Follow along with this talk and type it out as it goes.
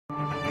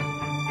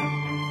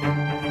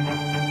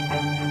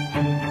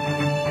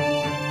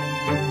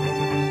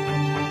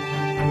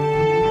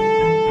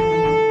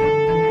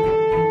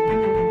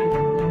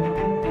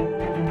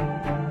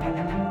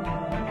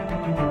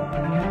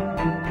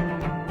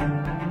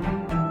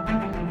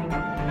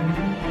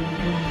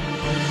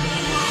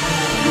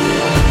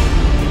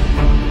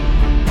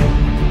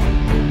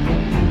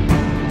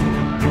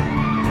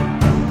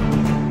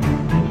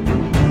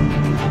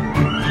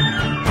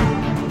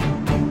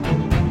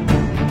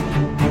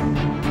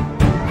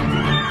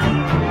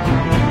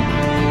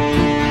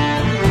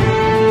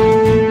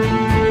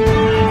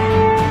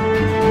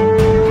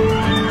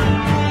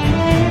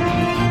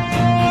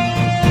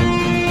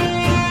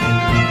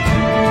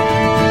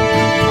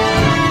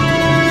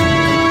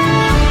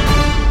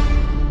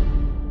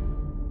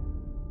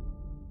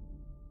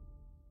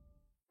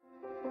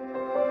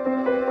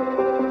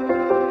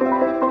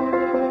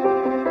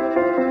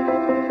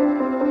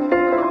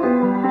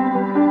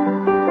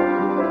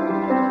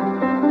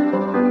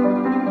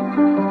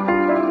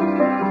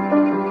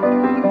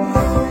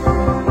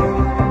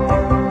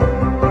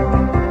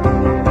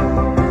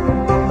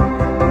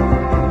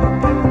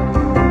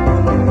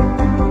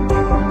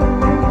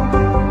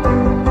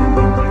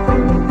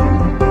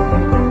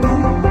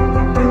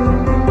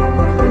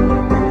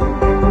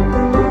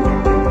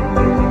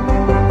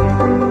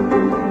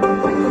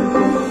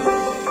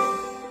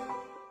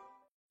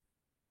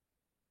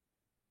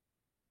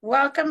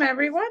Welcome,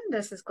 everyone.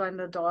 This is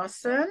Glenda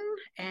Dawson,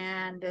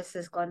 and this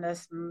is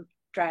Glenda's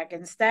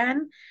Dragon's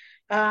Den.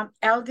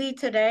 LD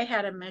today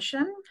had a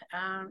mission.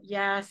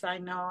 Yes, I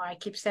know. I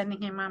keep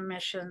sending him on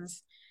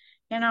missions.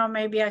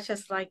 Maybe I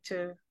just like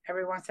to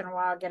every once in a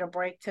while get a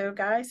break too,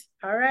 guys.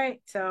 All right.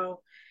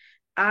 So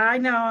I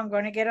know I'm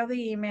going to get all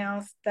the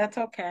emails. That's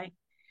okay.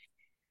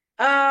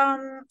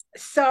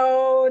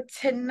 So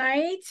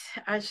tonight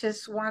I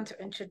just want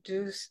to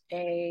introduce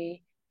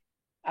a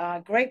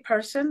great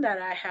person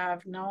that I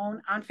have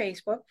known on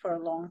Facebook for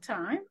a long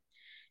time.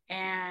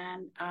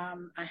 And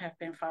I have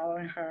been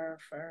following her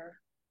for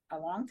a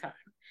long time.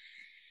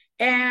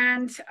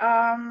 And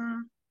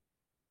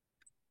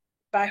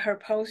by her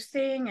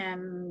posting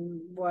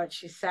and what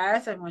she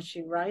says and what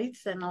she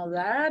writes and all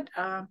that,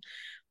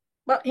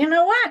 well, you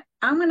know what?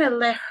 I'm going to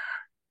let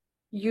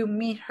you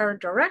meet her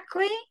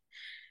directly.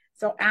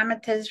 So,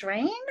 Amythyst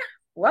Raine,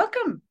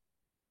 welcome.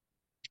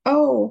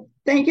 Oh,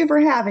 thank you for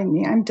having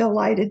me. I'm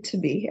delighted to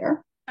be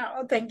here.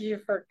 Oh, thank you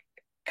for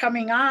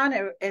coming on.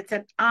 It's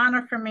an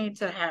honor for me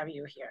to have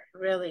you here. It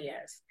really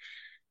is.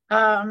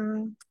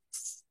 Um,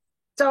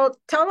 so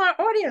tell our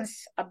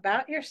audience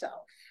about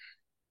yourself.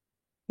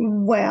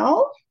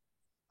 Well,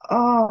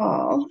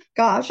 oh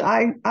gosh,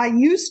 I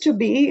used to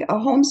be a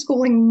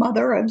homeschooling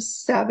mother of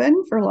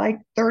seven for like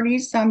 30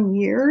 some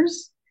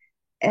years.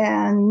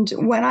 And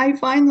when I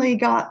finally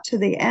got to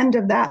the end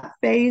of that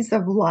phase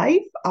of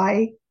life,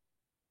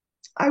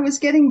 I was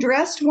getting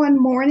dressed one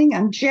morning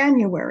on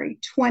January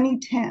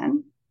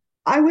 2010.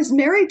 I was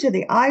married to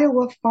the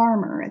Iowa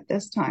farmer at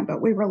this time,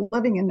 but we were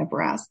living in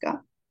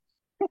Nebraska.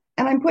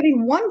 And I'm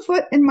putting one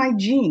foot in my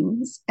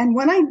jeans. And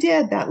when I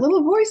did, that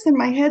little voice in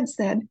my head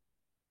said,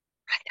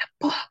 write a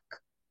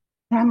book.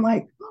 And I'm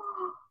like,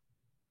 oh,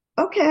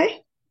 okay.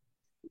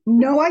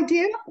 No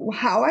idea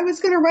how I was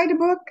going to write a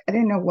book. I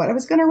didn't know what I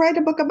was going to write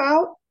a book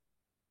about.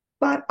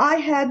 But I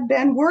had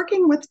been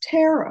working with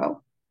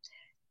tarot.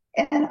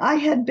 And I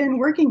had been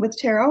working with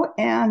tarot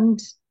and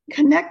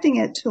connecting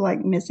it to like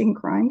missing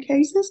crime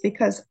cases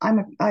because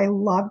I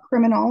love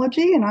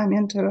criminology and I'm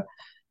into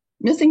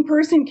missing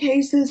person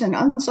cases and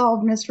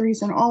unsolved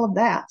mysteries and all of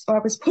that. So I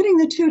was putting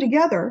the two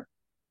together.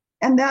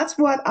 And that's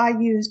what I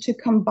used to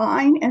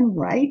combine and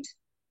write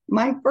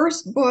my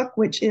first book,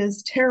 which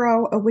is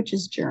Tarot, A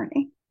Witch's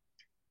Journey.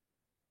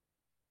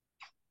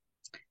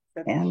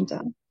 And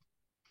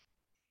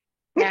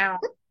Now,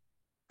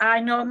 I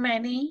know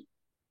many,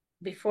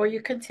 before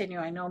you continue,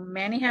 I know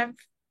many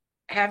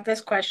have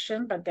this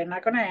question, but they're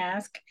not going to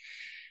ask.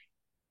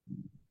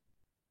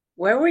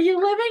 Where were you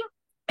living?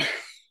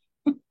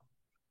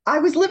 I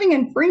was living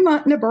in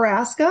Fremont,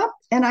 Nebraska,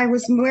 and I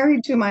was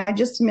married to my,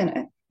 just a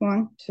minute,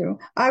 one, two.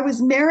 I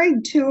was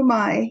married to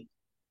my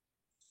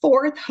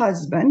fourth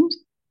husband,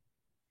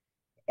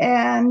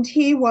 and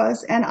he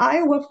was an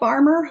Iowa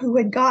farmer who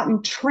had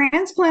gotten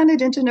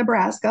transplanted into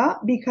Nebraska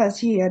because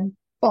he had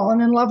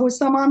fallen in love with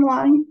some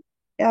online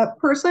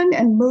person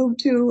and moved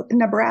to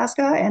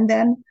Nebraska, and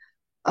then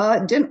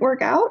didn't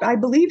work out. I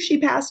believe she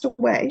passed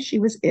away. She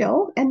was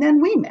ill, and then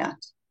we met.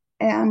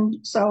 And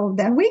so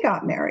then we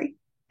got married,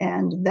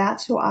 and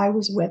that's who I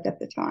was with at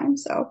the time.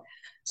 So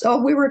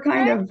we were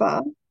kind Okay.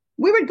 of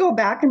we would go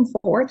back and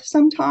forth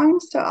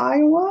sometimes to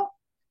Iowa,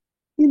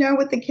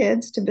 with the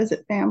kids to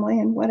visit family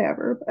and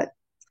whatever. But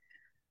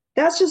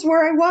that's just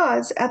where I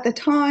was at the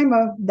time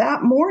of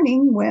that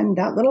morning when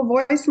that little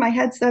voice in my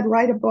head said,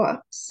 write a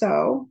book.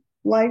 So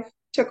life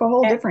took a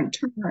whole And, different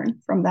turn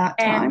from that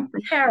and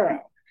time. tarot.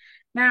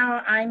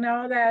 Now, I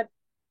know that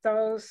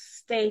those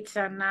states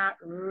are not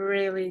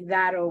really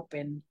that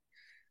open.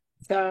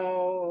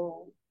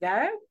 So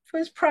that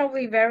was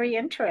probably very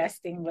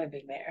interesting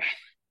living there.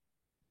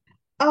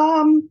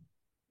 Um,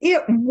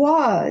 it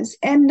was.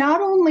 And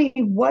not only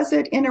was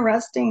it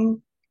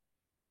interesting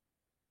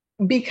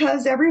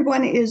because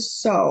everyone is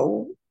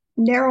so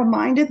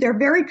narrow-minded, they're Right.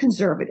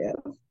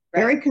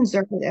 very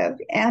conservative,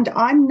 and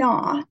I'm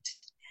not.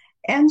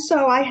 And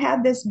so I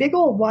had this big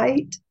old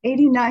white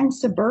 89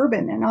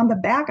 Suburban, and on the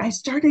back, I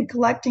started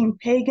collecting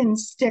pagan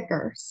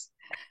stickers,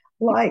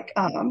 like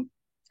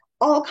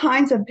all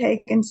kinds of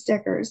pagan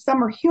stickers. Some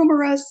were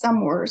humorous,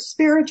 some were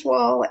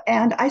spiritual,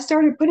 and I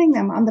started putting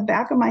them on the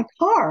back of my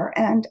car,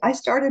 and I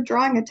started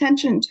drawing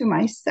attention to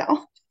myself.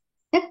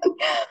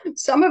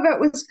 Some of it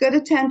was good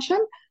attention,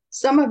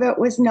 some of it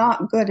was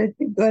not good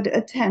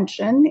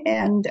attention,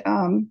 and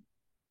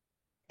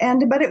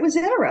but it was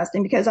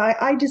interesting because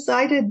I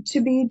decided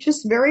to be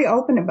just very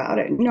open about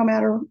it, no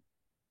matter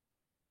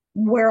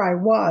where I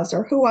was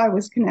or who I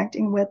was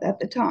connecting with at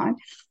the time.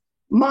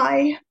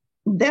 My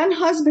then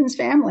husband's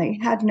family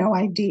had no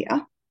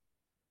idea.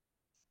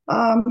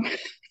 Um,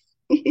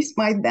 he's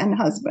my then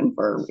husband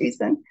for a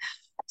reason.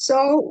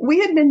 So we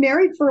had been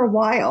married for a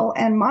while,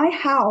 and my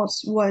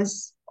house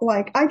was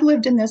like, I'd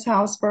lived in this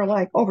house for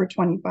like over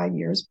 25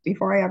 years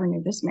before I ever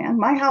knew this man.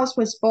 My house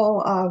was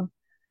full of,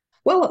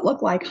 well, it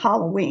looked like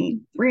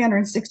Halloween,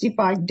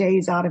 365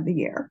 days out of the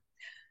year.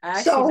 I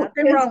see So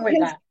nothing wrong with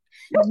that.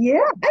 yeah,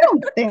 I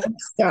don't think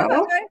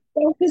so.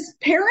 So his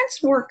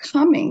parents were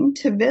coming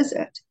to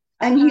visit.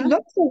 And he Uh-huh.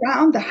 looked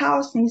around the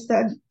house and he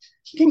said,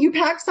 "Can you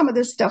pack some of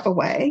this stuff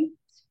away?"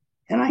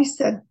 And I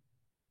said,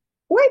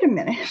 "Wait a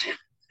minute.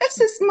 This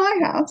is my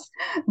house.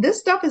 This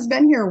stuff has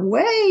been here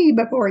way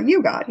before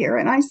you got here."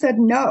 And I said,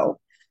 "No."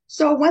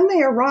 So when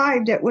they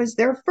arrived, it was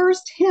their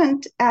first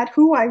hint at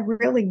who I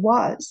really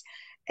was.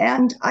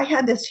 And I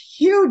had this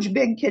huge,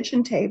 big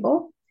kitchen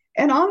table.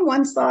 And on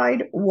one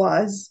side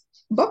was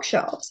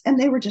bookshelves. And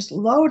they were just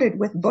loaded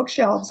with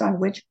bookshelves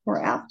on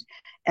witchcraft.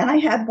 And I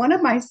had one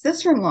of my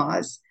sister in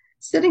laws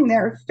sitting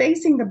there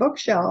facing the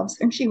bookshelves,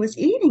 and she was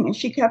eating, and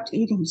she kept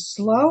eating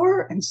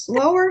slower and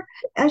slower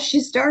as she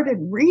started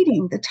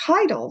reading the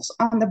titles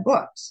on the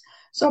books.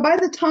 So by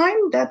the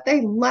time that they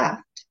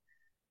left,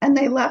 and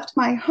they left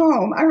my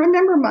home, I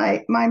remember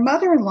my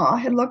mother-in-law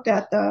had looked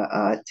at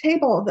the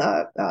table,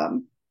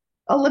 the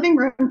a living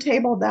room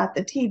table that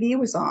the TV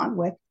was on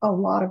with a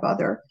lot of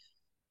other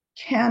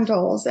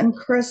candles and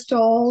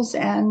crystals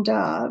and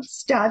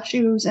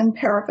statues and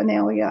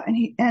paraphernalia.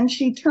 And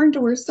she turned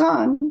to her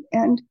son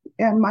and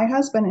my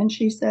husband, and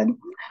she said,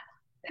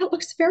 "That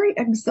looks very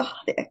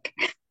exotic."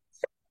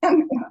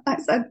 And I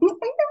said,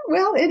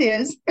 "Well, it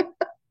is."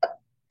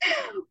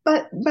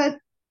 But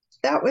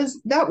that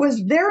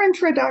was their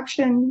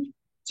introduction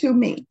to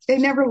me. They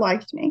never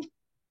liked me.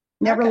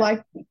 Never Okay.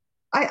 liked me.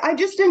 I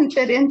just didn't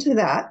fit into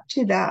that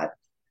to that.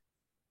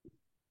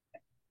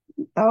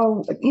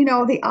 Oh,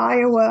 the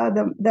Iowa,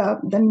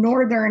 the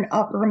northern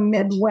upper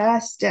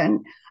Midwest,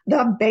 and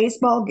the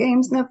baseball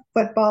games and the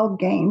football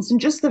games, and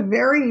just the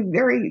very,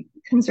 very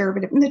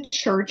conservative, and the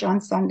church on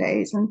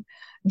Sundays, and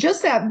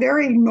just that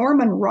very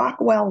Norman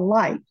Rockwell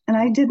life. And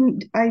I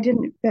didn't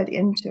fit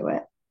into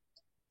it.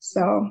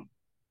 So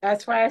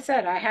That's why I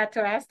said I had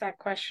to ask that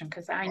question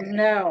because I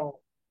know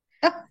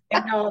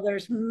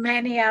there's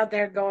many out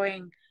there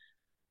going,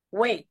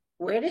 wait,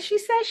 where did she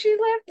say she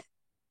lived?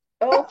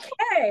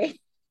 Okay.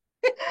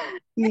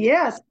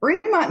 yes,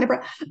 Fremont,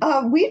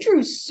 Nebraska. We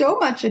drew so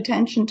much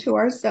attention to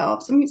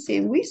ourselves. Let me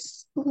see. We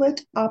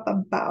split up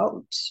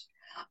about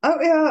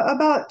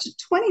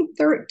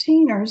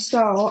 2013 or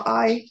so.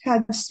 I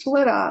had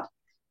split up,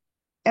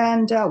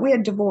 and we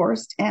had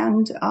divorced,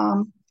 and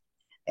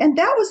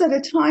that was at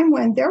a time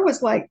when there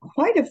was like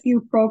quite a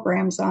few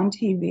programs on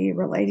TV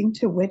relating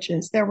to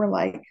witches. There were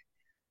like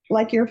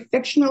your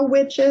fictional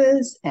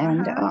witches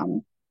and Uh-huh.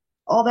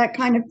 all that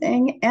kind of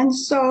thing, and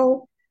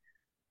so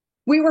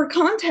we were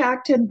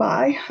contacted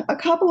by a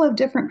couple of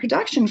different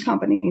production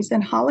companies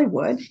in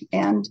Hollywood.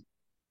 And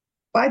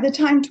by the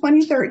time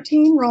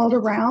 2013 rolled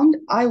around,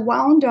 I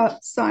wound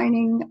up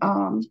signing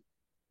a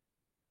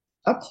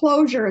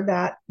closure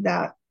that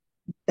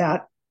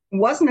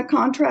wasn't a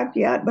contract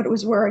yet, but it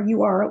was where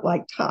you are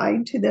like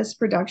tied to this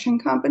production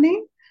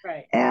company.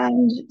 Right.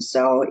 And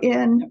so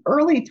in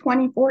early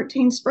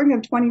 2014, spring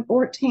of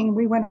 2014,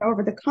 we went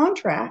over the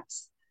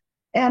contracts.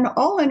 And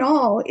all in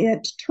all,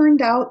 it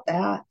turned out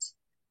that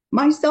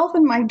myself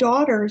and my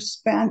daughter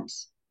spent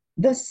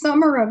the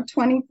summer of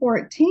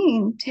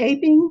 2014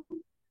 taping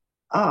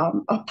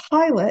a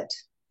pilot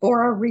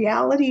for a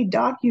reality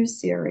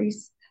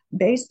docu-series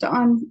based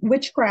on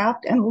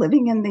witchcraft and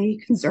living in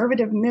the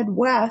conservative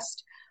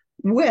Midwest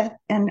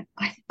and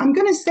I'm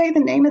going to say the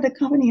name of the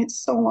company.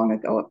 It's so long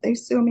ago. If they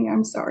sue me,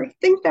 I'm sorry.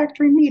 Think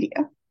Factory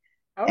Media.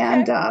 Okay.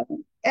 And uh,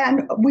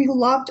 and we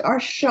loved our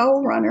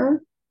showrunner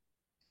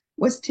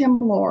was Tim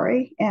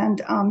Laurie,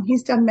 and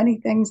he's done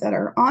many things that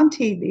are on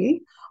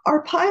TV.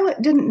 Our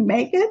pilot didn't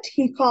make it.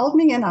 He called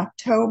me in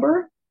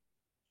October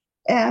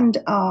and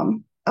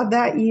of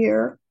that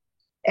year,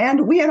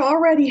 and we had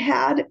already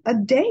had a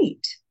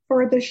date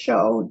for the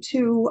show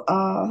to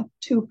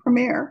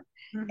premiere,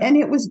 Mm-hmm. and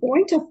it was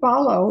going to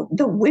follow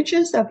The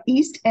Witches of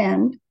East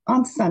End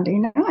on Sunday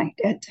night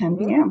at 10 Ooh,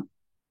 p.m.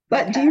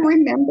 But do okay. you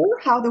remember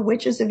how The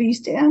Witches of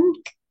East End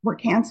were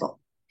canceled?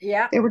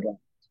 Yeah. They were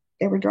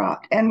they were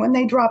dropped. And when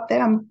they dropped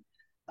them,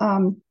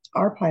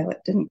 our pilot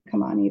didn't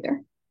come on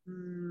either.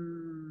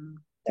 Mm.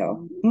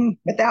 So,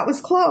 but that was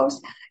close.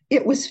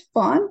 It was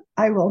fun.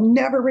 I will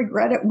never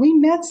regret it. We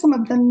met some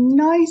of the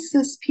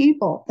nicest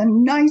people, the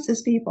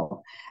nicest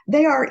people.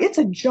 It's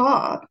a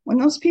job. When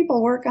those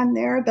people work on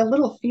there, the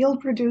little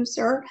field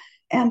producer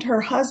and her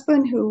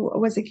husband, who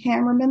was a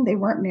cameraman, they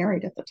weren't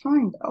married at the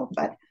time though,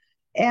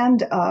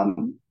 and,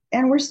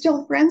 and we're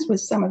still friends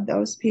with some of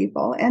those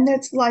people. And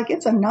it's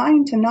a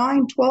 9 to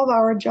 9,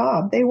 12-hour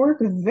job. They work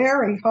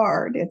very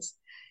hard.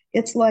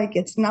 It's like,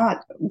 it's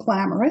not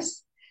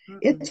glamorous. Mm-mm.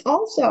 It's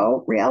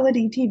also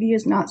reality TV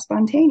is not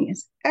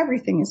spontaneous.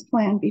 Everything is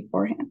planned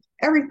beforehand.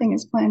 Everything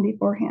is planned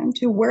beforehand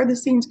to where the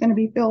scene's going to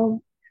be filmed,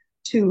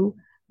 to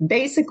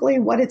basically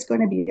what it's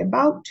going to be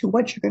about, to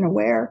what you're going to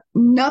wear.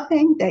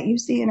 Nothing that you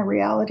see in a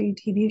reality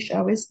TV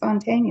show is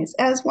spontaneous.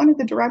 As one of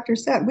the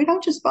directors said, we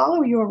don't just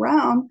follow you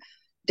around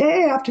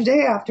day after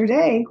day after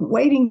day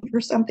waiting for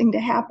something to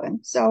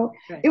happen. So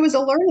Right. it was a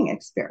learning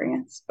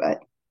experience, but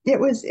it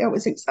was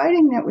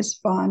exciting. It was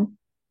fun,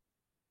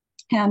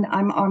 and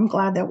I'm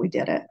glad that we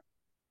did it.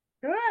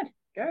 Good.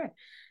 Good.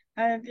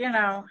 And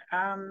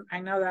I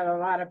know that a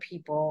lot of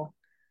people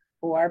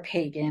who are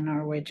pagan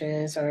or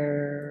witches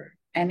or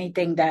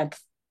anything that's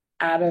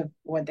out of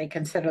what they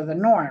consider the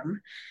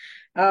norm,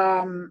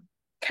 um,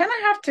 kind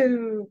of have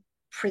to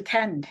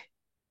pretend,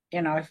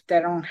 if they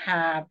don't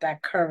have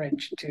that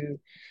courage to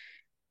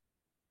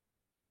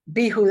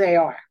be who they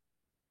are.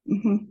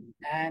 Hmm.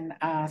 And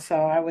so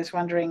I was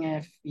wondering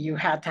if you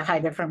had to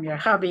hide it from your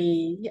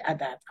hubby at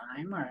that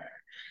time, or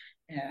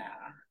maybe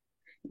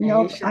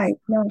Nope, it's just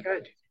no,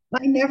 good.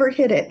 I never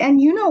hit it.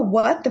 And you know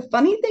what? The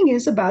funny thing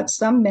is about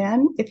some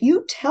men, if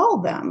you tell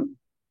them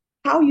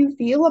how you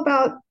feel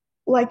about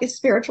like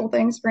spiritual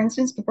things, for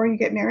instance, before you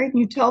get married, and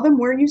you tell them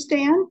where you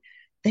stand,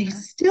 they Mhm.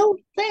 still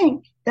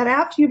think that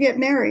after you get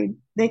married,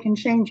 they can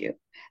change you.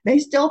 They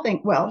still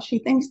think, well, she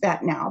thinks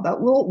that now,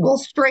 but we'll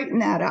straighten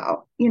that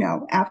out,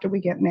 after we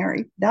get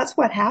married. That's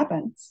what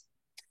happens.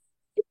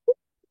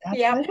 That's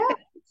Yep. what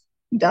happens.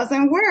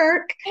 Doesn't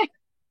work.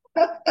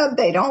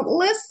 They don't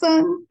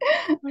listen.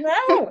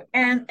 No.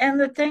 And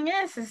the thing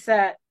is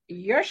that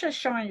you're just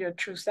showing your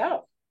true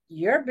self.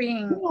 You're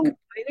being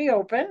completely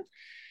open,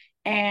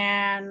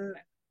 and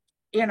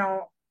you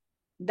know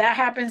that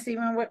happens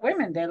even with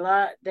women.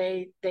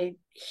 They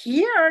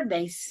hear,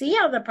 they see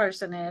how the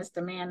person is,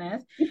 the man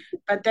is,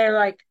 but they're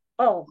like,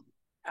 oh,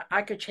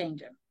 I could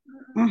change him.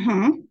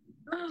 Mm-hmm.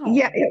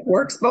 Yeah, No. it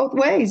works both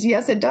ways.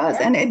 Yes, it does.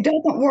 Yeah. And it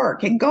doesn't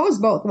work. It goes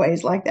both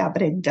ways like that,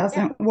 but it Yeah.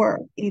 doesn't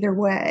work either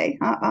way.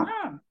 No.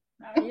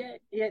 No, yeah,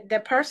 yeah. The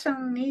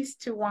person needs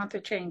to want to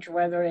change,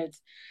 whether it's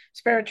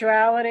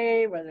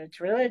spirituality, whether it's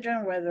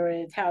religion, whether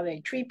it's how they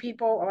treat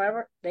people, or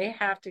whatever. They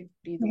have to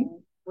be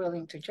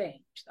willing to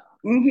change.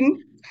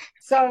 Mm-hmm.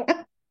 So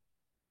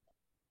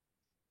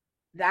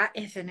that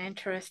is an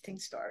interesting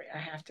story, I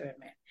have to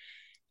admit.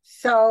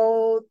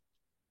 So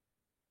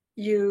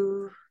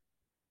you,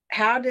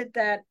 how did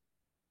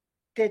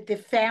the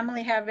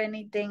family have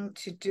anything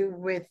to do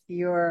with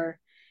your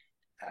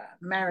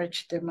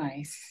marriage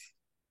demise?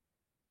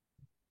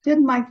 Did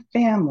my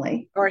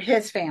family, Or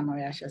his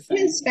family, I should say.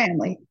 his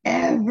family,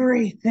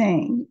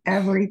 everything,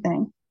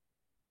 everything.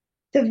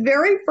 The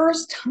very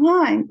first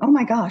time, oh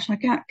my gosh,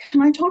 can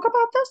I talk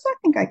about this? I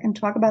think I can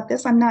talk about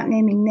this. I'm not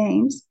naming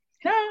names.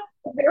 No.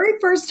 The very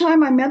first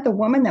time I met the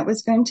woman that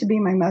was going to be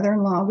my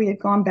mother-in-law, we had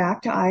gone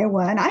back to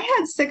Iowa and I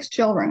had 6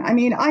 children. I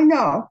mean, I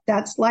know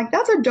that's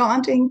a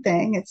daunting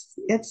thing.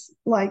 It's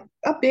like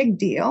a big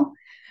deal.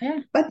 Yeah.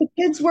 But the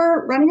kids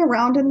were running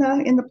around in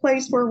the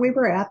place where we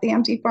were at, the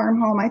empty farm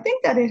home. I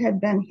think that it had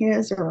been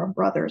his or a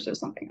brother's or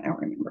something. I don't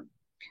remember.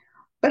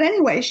 But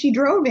anyway, she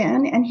drove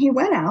in and he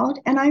went out,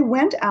 and I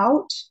went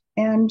out,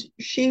 and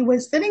she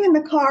was sitting in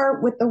the car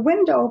with the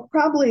window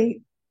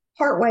probably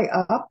partway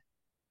up,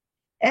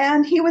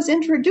 and he was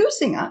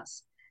introducing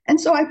us. And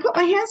so I put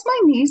my hands on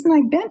my knees and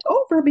I bent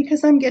over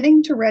because I'm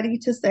getting to ready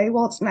to say,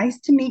 well, it's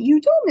nice to meet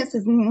you too,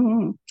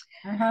 Mrs.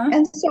 Uh-huh.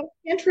 And so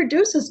he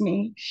introduces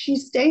me. She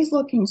stays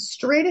looking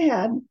straight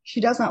ahead. She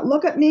does not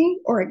look at me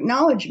or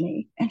acknowledge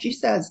me. And she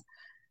said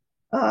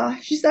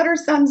her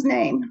son's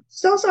name.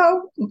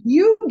 So,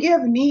 you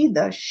give me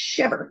the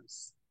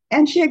shivers.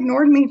 And she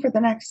ignored me for the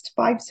next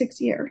 5,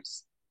 6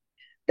 years.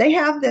 They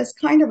have this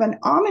kind of an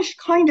Amish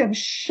kind of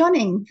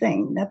shunning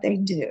thing that they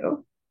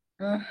do.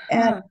 And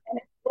Uh-huh.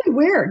 it's really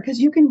weird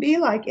because you can be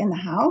like in the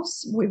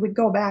house. We would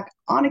go back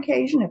on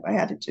occasion if I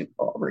had to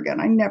go over again.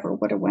 I never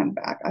would have went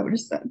back. I would have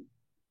said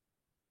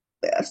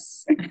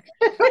this.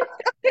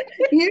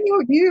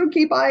 You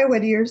keep Iowa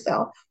to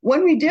yourself.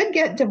 When we did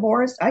get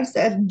divorced, I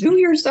said, do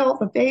yourself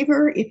a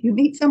favor. If you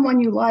meet someone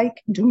you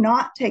like, do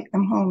not take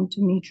them home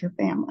to meet your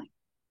family.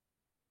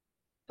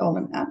 Told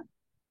him that.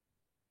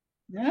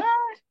 No,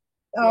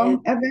 So it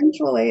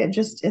eventually it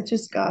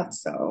just got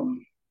so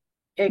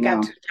it got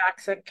no. too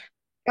toxic.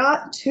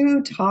 Got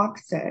too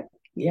toxic.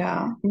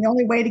 Yeah. Yeah. The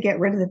only way to get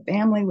rid of the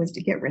family was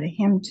to get rid of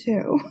him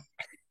too.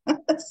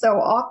 So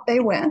off they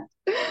went.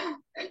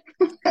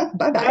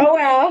 Bye bye. Oh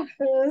well,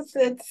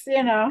 it's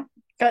Yeah.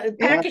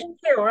 package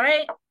two,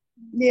 right?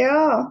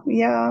 Yeah.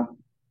 Yeah.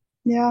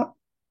 Yeah.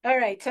 All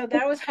right. So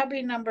that was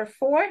hubby number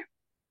four.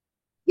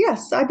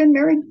 Yes, I've been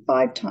married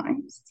 5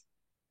 times.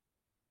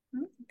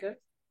 Good.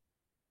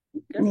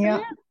 Good for you. Yeah.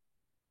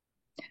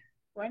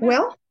 Why not?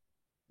 Well,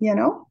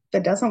 if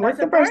it doesn't work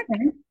the Doesn't first work.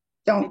 time, It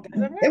don't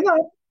doesn't give work.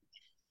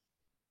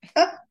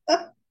 up.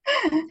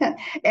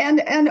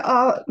 And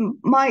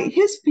my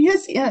his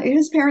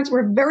parents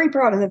were very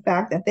proud of the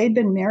fact that they'd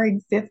been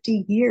married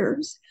 50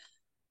 years,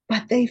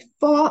 but they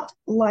fought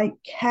like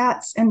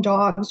cats and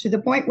dogs to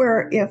the point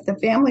where if the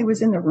family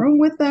was in the room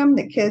with them,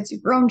 the kids,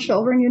 grown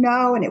children,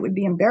 and it would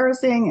be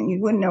embarrassing and you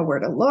wouldn't know where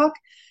to look.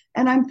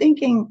 And I'm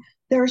thinking,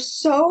 they're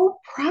so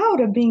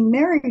proud of being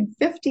married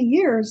 50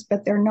 years,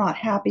 but they're not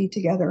happy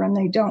together and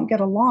they don't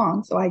get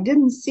along. So I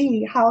didn't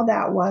see how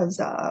that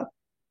was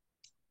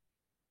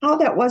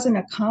an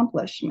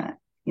accomplishment,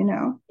 you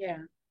know? Yeah.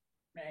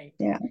 Right.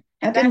 Yeah,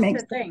 And that didn't that's make the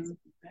sense. thing.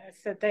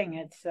 That's the thing.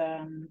 It's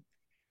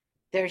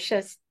they're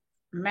just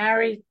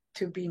married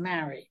to be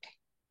married.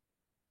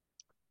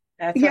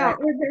 That's what Yeah, I.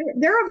 or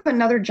they're of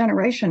another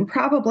generation.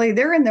 Probably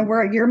they're in the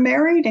where you're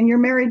married and you're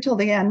married till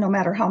the end, no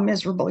matter how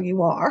miserable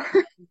you are.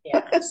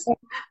 Yeah. So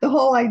the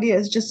whole idea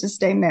is just to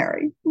stay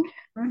married.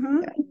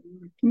 Mm-hmm.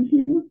 Yeah.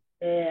 Hmm.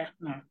 yeah,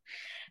 no.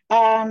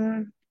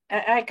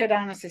 I could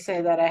honestly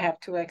say that I have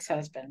two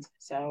ex-husbands,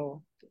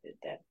 so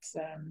that's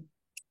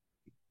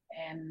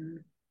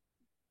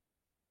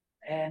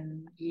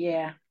and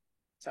yeah,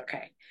 it's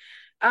okay.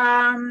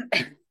 Um,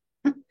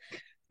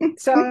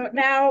 so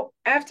now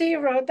after you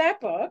wrote that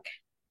book,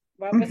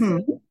 what was the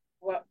Hmm.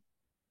 what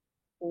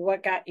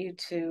what got you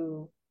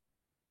to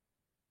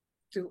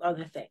do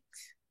other things?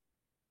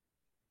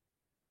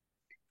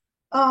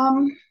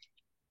 Um,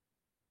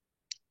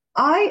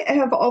 I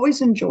have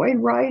always enjoyed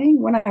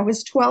writing. When I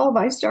was 12,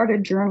 I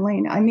started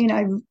journaling. I mean,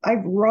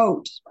 I've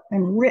wrote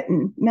and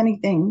written many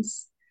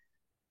things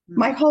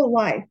my whole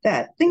life,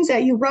 that things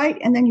that you write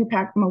and then you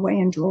pack them away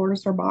in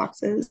drawers or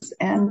boxes.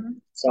 And Mm-hmm.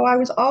 so I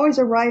was always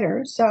a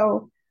writer.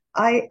 So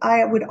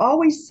I would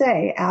always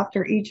say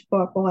after each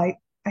book, well, I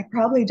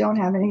probably don't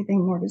have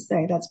anything more to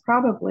say. That's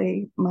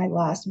probably my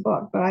last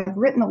book, but I've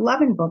written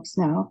 11 books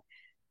now.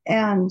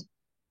 And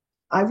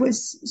I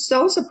was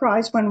so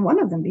surprised when one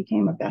of them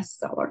became a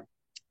bestseller.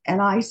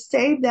 And I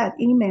saved that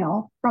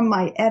email from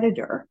my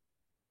editor.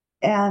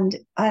 And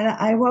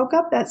I woke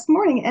up that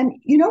morning, and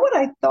you know what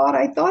I thought?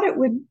 I thought it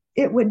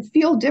would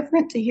feel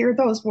different to hear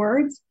those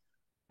words,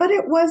 but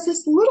it was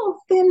this little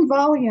thin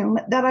volume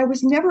that I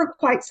was never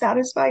quite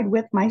satisfied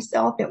with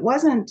myself. It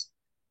wasn't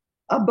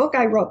a book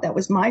I wrote that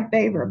was my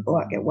favorite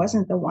book. It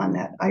wasn't the one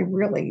that I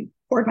really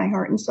poured my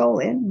heart and soul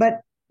in,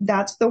 but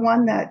that's the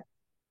one that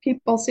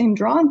people seem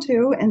drawn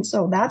to. And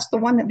so that's the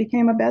one that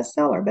became a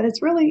bestseller. But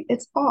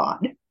it's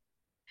odd.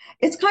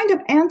 It's kind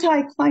of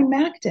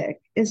anticlimactic,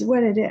 is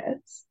what it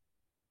is.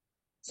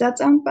 Does that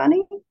sound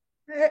funny?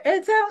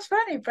 It sounds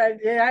funny, but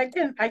yeah,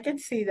 I can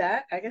see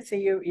that. I can see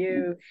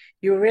you're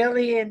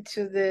really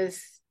into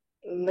this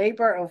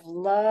labor of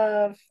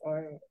love,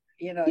 or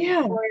Yeah,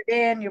 you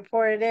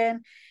pour it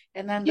in,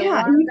 and then the yeah,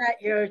 one and that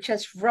you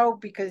just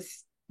wrote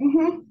because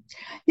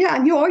yeah,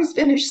 and you always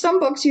finish some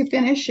books. You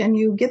finish and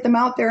you get them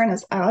out there, and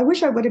it's, I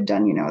wish I would have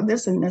done,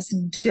 this and this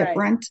right.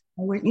 different.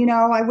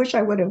 I wish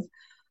I would have,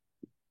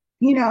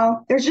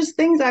 there's just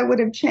things I would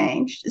have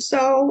changed.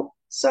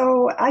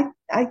 So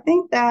I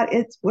think that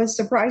it was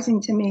surprising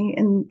to me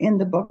in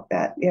the book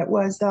that it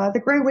was the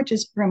Grey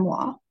Witch's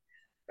Grimoire,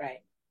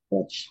 Right.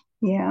 which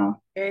yeah,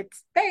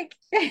 It's fake.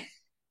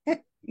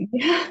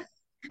 yeah,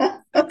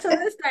 Still to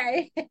this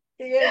day,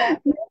 you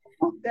know.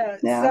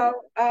 yeah. So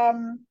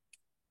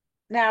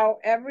now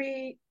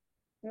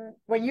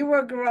when you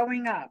were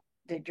growing up,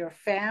 did your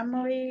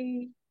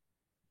family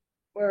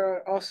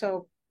were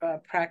also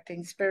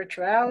practicing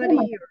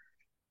spirituality?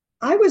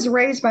 I was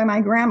raised by my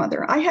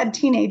grandmother. I had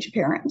teenage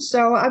parents.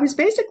 So I was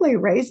basically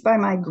raised by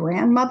my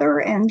grandmother,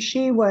 and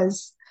she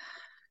was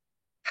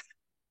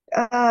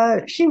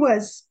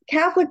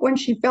Catholic when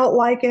she felt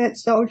like it,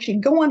 so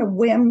she'd go on a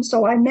whim.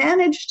 So I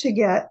managed to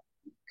get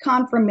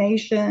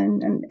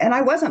confirmation, and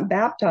I wasn't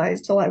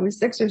baptized till I was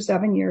 6 or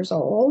 7 years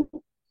old.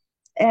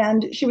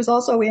 And she was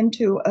also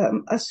into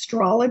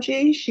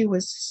astrology. She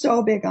was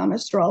so big on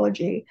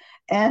astrology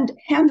and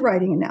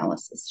handwriting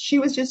analysis. She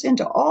was just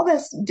into all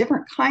this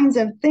different kinds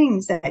of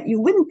things that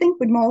you wouldn't think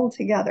would mold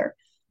together.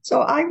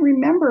 So I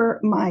remember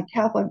my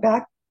Catholic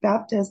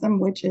baptism,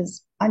 which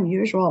is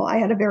unusual. I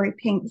had a very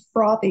pink,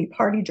 frothy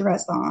party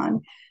dress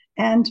on,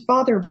 and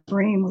Father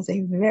Bream was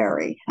a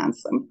very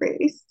handsome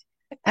priest.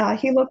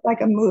 He looked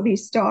like a movie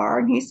star,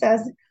 and he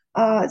says,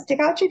 stick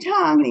out your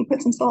tongue. And he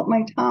put some salt in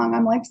my tongue.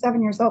 I'm like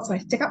 7 years old, so I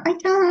stick out my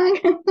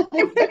tongue.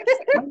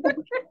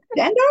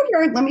 Bend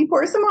over. Let me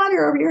pour some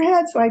water over your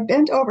head. So I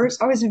bent over.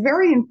 So I was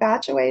very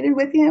infatuated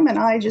with him, and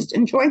I just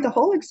enjoyed the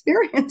whole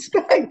experience.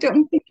 But I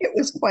don't think it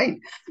was quite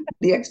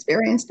the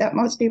experience that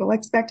most people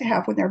expect to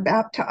have when they're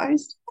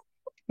baptized.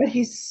 But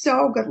he's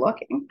so good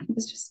looking. He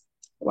was just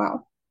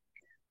wow,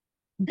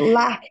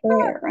 black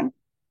hair and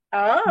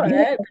Oh,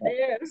 that beautiful.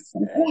 is.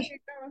 There Yeah. you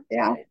go.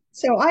 Yeah.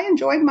 So I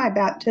enjoyed my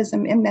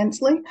baptism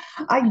immensely.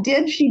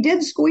 She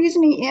did squeeze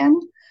me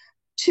in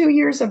 2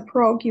 years of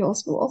parochial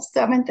school,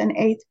 seventh and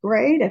eighth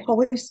grade at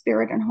Holy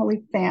Spirit and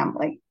Holy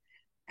Family.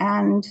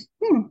 And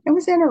it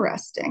was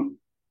interesting.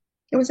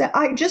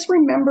 I just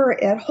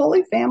remember at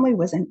Holy Family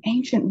was an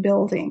ancient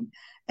building,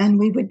 and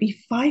we would be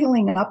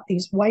filing up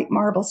these white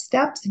marble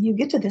steps, and you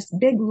get to this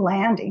big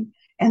landing,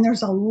 and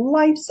there's a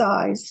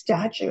life-size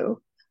statue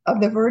of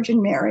the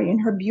Virgin Mary in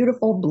her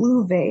beautiful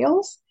blue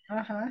veils.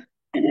 Uh-huh.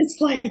 And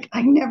it's like,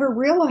 I never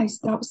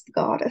realized that was the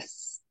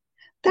goddess.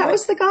 That What?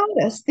 was the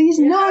goddess. These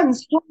Yeah,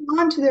 nuns hung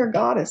on to their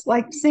goddess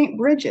like Saint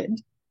Bridget.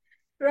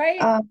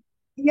 right. Uh,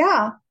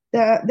 yeah,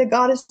 the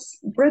goddess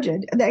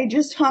Bridget. They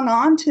just hung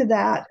on to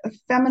that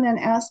feminine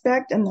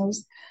aspect and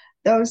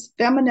those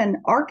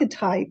feminine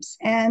archetypes.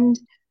 And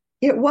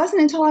it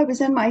wasn't until I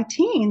was in my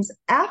teens,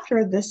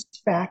 after this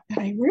fact, that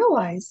I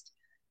realized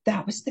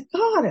that was the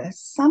goddess.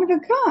 Son of a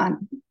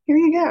gun. Here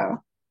you go.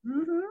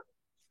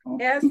 Hmm.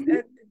 Yes,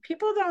 Mhm.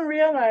 people don't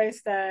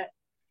realize that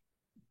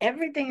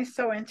everything is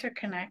so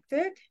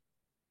interconnected.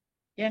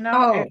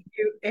 Oh,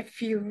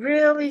 If you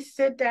really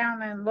sit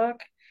down and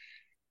look,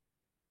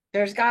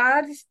 there's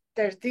God,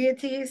 there's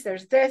deities,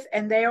 there's this,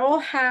 and they all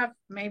have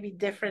maybe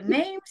different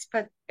names,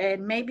 but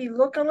and maybe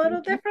look a little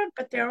Mhm. different,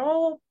 but they're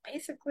all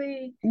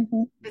basically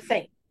Mhm. the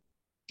same.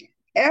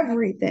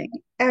 Everything,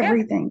 Yeah,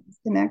 everything is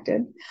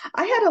connected.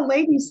 I yeah, had a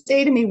lady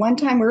say to me one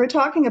time, we were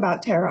talking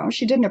about tarot.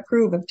 She didn't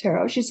approve of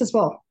tarot. She says,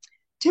 well,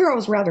 tarot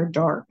is rather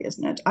dark,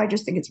 isn't it? I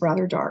just think it's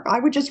rather dark. I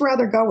would just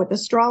rather go with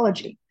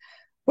astrology.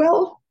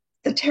 Well,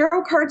 the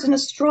tarot cards and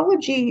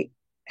astrology,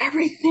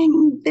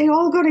 everything, they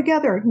all go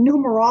together.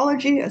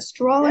 Numerology, yeah.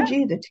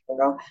 astrology, the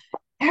tarot,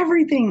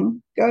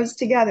 everything goes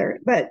together.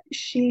 But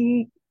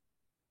she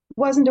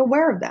wasn't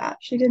aware of that.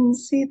 She didn't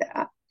see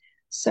that.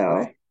 So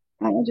Right.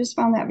 I just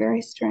found that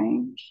very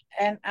strange.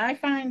 And I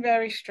find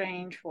very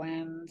strange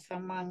when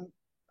someone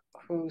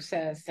who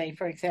says, say,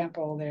 for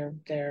example,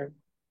 they're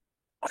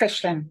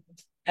Christian,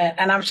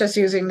 and I'm just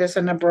using this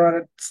in a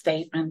broader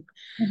statement.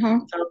 Hmm.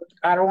 So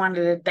I don't want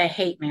to, they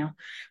hate me,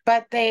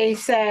 but they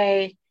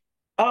say,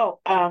 "Oh,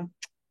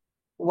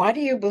 why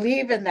do you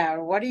believe in that?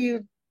 Or why do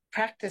you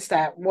practice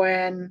that?"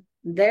 When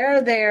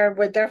they're there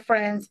with their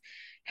friends,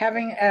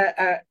 having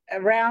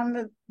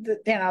around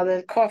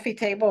the coffee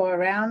table,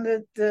 around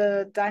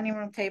the dining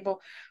room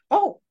table.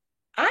 Oh,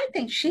 I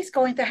think she's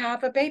going to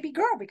have a baby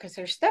girl because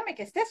her stomach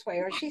is this way,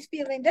 or she's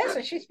feeling this,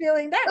 or she's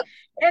feeling that.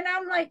 And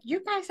I'm like,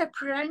 you guys are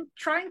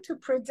trying to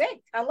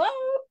predict. Hello?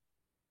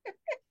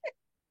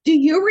 Do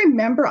you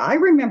remember? I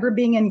remember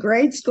being in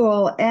grade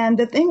school, and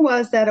the thing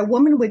was that a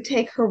woman would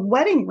take her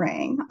wedding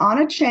ring on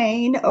a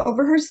chain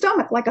over her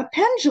stomach like a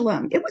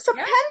pendulum. It was a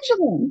Yeah,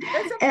 pendulum.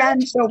 it's a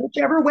And so,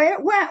 whichever way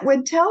it went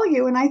would tell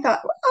you. And I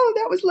thought, oh,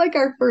 that was like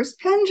our first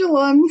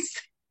pendulums.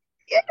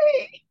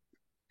 Yay.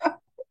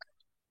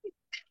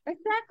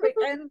 exactly.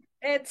 And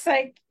it's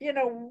like,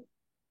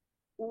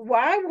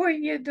 why were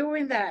you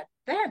doing that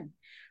then?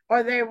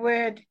 Or they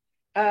would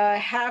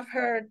have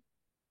her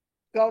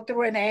go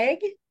through an egg,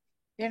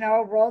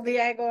 roll the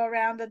egg all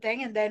around the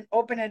thing and then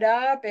open it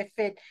up. If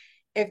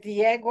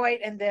the egg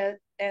white and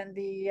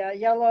the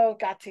yellow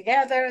got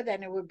together,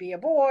 then it would be a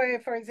boy,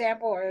 for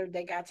example, or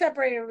they got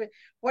separated,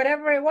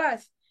 whatever it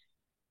was.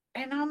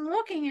 And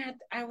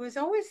I was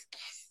always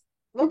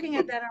looking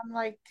at that. I'm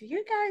like, do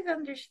you guys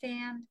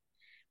understand?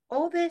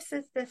 All this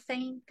is the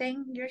same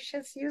thing. You're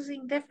just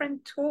using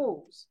different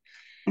tools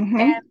and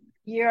Hmm.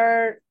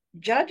 you're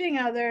judging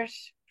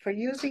others for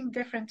using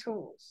different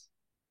tools,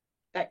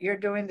 that you're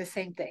doing the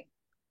same thing.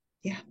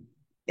 Yeah.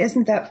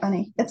 Isn't that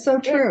funny? It's so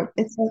Yeah, true.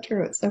 It's so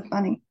true. It's so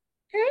funny.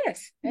 it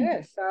is.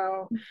 It is.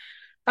 So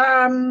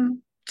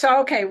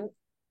okay,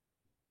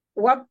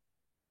 what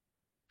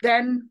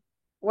then?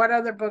 What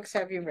other books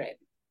have you read?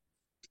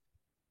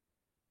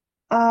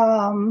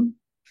 Um,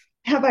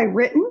 have I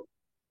written?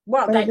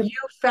 Well, What that have you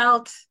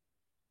felt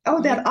Oh,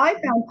 you. that I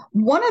found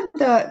one of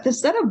the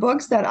set of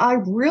books that I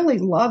really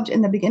loved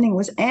in the beginning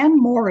was Anne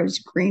Moore's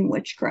Green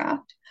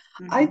Witchcraft.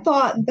 I Mhm,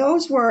 thought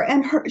those were,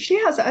 and her she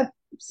has a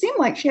seemed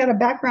like she had a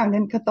background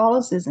in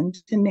Catholicism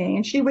to me,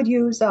 and she would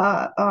use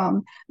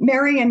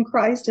Mary and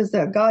Christ as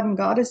a god and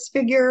goddess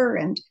figure,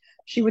 and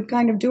she would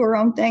kind of do her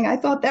own thing. I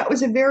thought that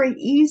was a very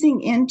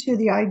easing into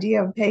the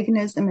idea of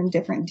paganism and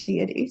different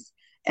deities.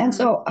 And mhm.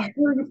 so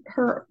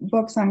her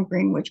books on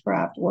green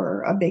witchcraft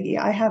were a biggie.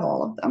 I have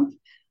all of them.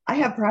 I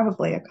have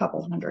probably a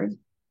couple hundred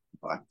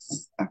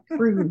books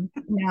accrued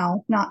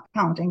now, not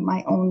counting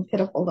my own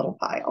pitiful little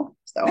pile.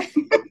 So,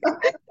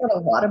 but a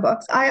lot of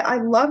books. I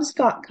love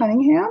Scott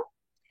Cunningham,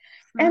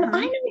 and I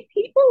Mhm. know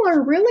people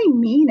are really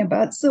mean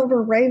about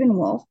Silver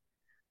Ravenwolf.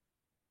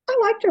 I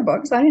liked her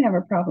books. I didn't have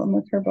a problem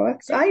with her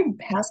books. Yeah, I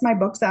passed my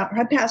books out.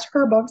 I passed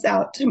her books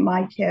out to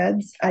my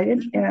kids.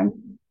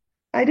 mhm.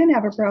 I didn't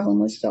have a problem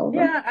with Silver.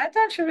 Yeah, I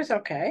thought she was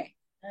okay.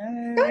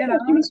 I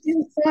thought she was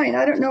doing fine.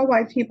 I don't know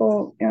why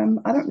people.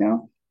 I don't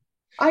know.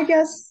 I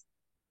guess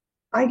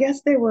I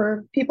guess they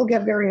were people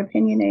get very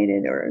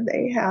opinionated or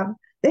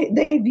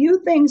they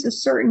view things a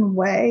certain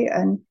way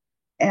and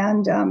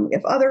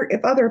if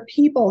other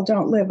people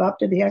don't live up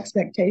to the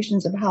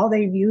expectations of how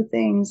they view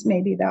things,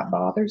 maybe that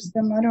bothers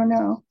them. I don't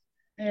know.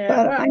 Yeah,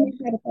 But well, I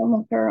never had a problem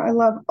with her. I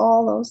love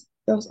all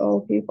those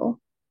old people.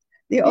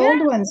 The yeah,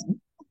 old ones.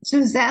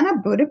 Susanna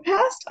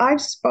Budapest, I've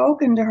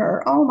spoken to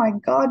her. Oh my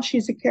God,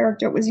 she's a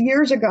character. It was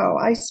years ago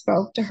I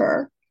spoke to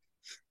her.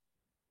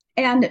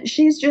 And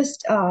she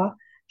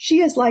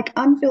is like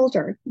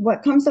unfiltered.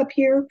 What comes up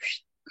here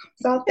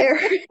comes out there.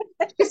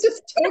 She's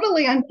just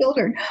totally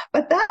unfiltered.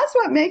 But that's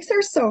what makes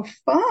her so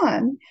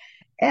fun.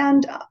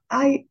 And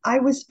I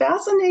was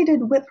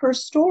fascinated with her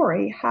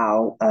story,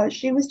 how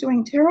she was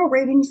doing tarot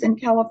readings in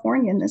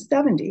California in the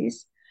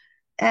 70s.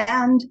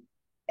 And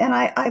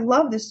I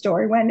love this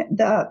story when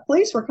the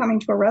police were coming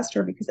to arrest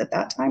her because at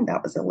that time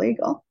that was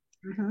illegal.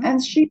 mhm,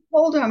 And she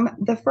told him,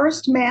 the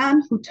first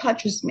man who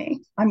touches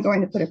me, I'm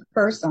going to put a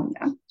curse on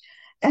them.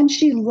 And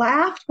she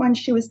laughed when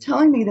she was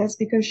telling me this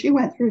because she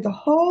went through the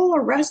whole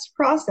arrest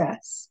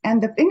process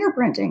and the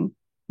fingerprinting.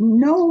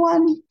 No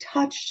one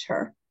touched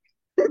her.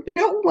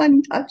 No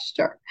one touched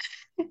her.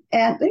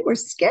 And they were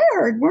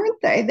scared,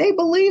 weren't they? They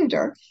believed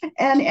her.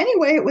 And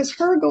anyway, it was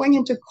her going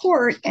into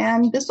court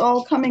and this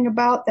all coming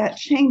about that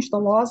changed the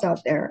laws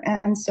out there.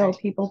 And so Right.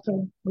 people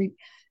could,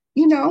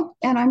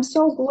 and I'm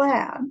so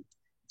glad.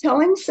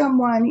 Telling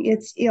someone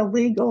it's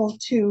illegal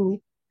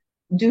to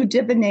do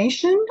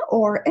divination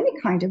or any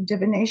kind of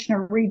divination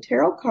or read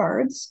tarot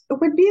cards, it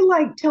would be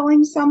like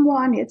telling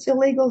someone it's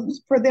illegal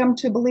for them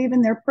to believe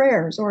in their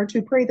prayers or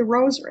to pray the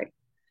rosary.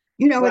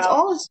 It's Well,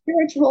 all a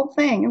spiritual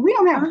thing, and we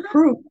don't have uh-huh.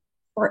 proof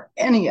for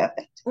any of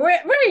it.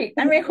 Right.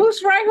 I mean,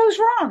 who's right, who's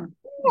wrong?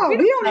 No, We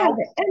we don't don't have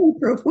know. any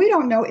proof. We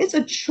don't know. It's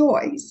a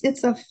choice.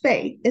 It's a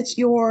faith. It's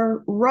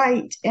your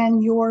right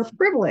and your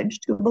privilege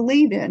to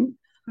believe in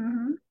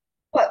Hmm.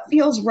 what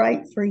feels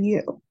right for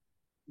you.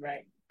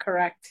 Right.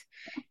 Correct.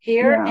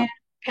 Here Yeah. in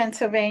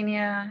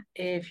Pennsylvania,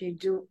 if you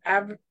do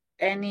have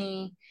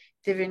any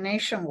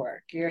divination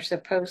work, you're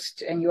supposed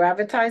to, and you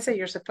advertise it,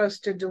 you're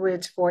supposed to do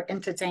it for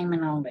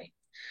entertainment only.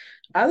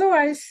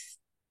 Otherwise,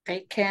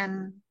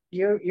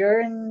 you're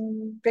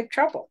in big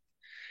trouble.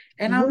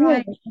 And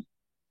Really?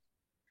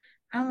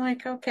 I'm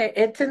like, okay,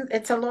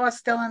 it's a law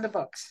still in the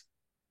books.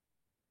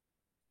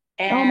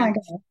 Oh my And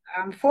God.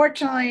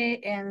 unfortunately,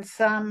 in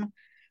some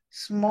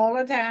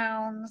smaller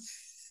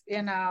towns,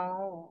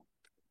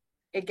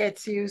 it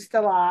gets used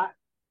a lot.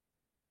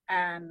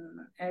 And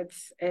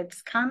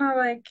it's kind of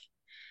like,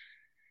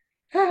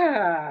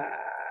 ah,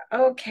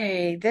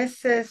 okay,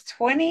 this is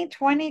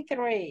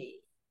 2023,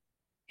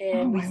 Oh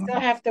and we my still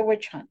God. have the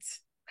witch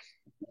hunts.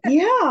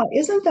 Yeah.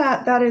 Isn't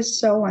that is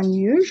so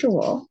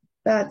unusual?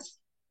 That's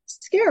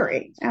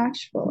scary,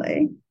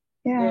 actually.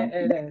 Yeah.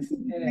 It is,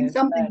 it Doing is, but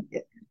something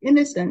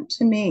innocent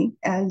to me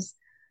as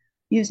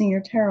using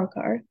your tarot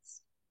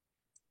cards.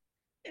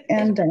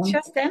 And it's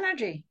just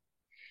energy.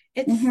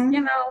 It's,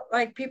 mhm.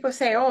 like people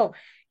say, oh,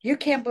 you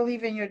can't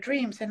believe in your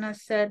dreams. And I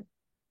said,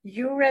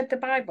 you read the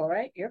Bible,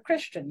 right? You're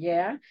Christian,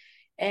 yeah.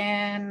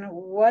 And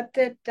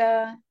wasn't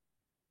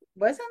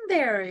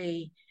there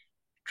a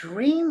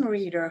dream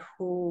reader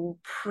who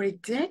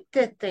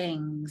predicted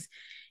things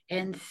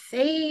and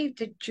saved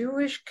the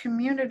Jewish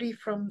community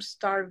from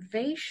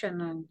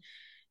starvation?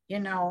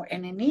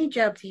 And in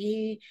Egypt,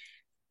 he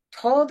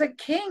told the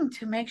king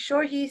to make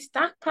sure he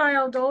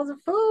stockpiled all the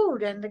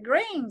food and the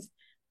grains.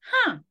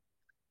 Huh.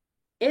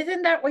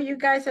 Isn't that what you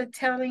guys are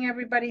telling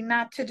everybody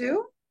not to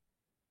do?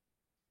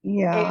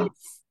 Yeah.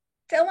 It's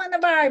still in the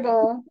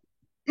Bible.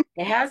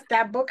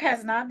 That book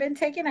has not been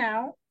taken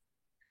out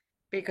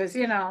because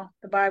the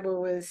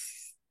Bible was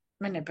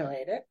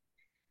manipulated.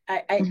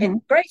 It's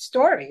Mhm. great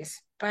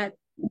stories, but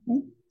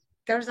Mhm.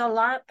 there's a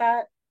lot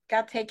that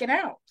got taken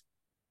out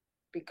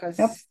Yep.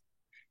 because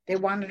they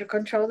wanted to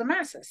control the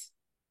masses.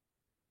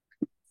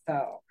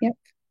 So, Yep.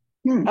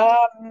 Hmm.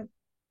 um,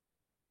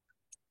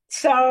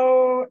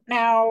 so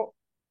now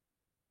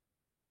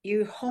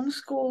you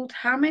homeschooled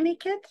how many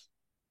kids?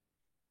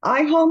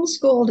 I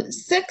homeschooled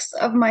six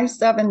of my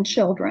seven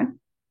children.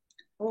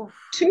 Oof.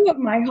 Two of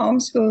my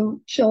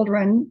homeschool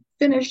children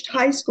finished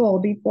high school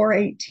before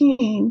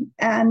 18,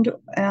 and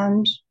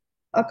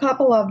a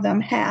couple of them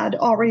had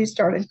already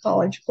started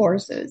college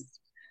courses.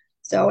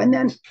 So, and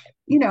then,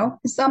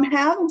 some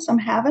have and some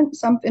haven't.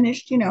 Some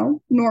finished,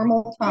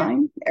 normal Yeah.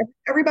 time.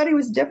 Everybody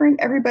was different.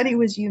 Everybody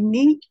was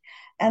unique.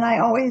 And I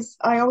always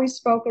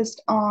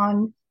focused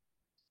on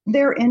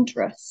their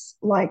interests.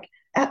 Like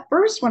at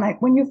first,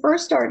 when you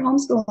first start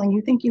homeschooling,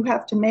 you think you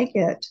have to make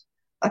it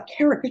a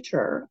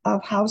caricature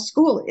of how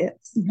school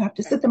is. You have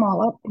to sit them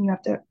all up, and you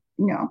have to,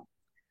 you know,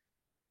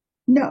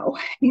 no,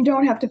 you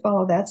don't have to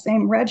follow that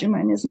same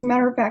regimen. As a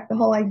matter of fact, the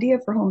whole idea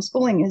for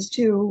homeschooling is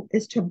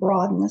to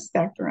broaden the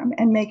spectrum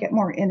and make it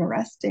more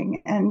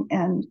interesting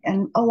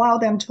and allow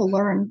them to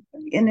learn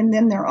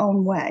in their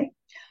own way.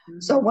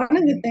 So Mhm. one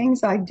of the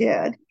things I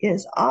did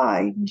is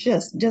I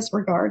just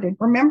disregarded.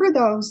 Remember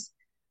those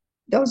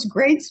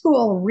grade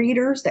school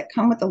readers that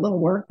come with the little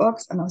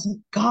workbooks and those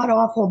god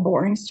awful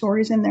boring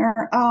stories in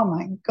there? Oh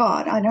my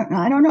God, I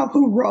don't know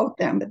who wrote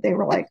them, but they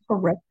were like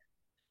horrific.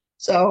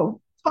 So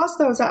toss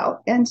those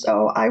out. And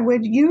so I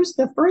would use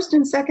the first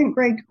and second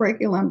grade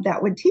curriculum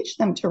that would teach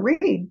them to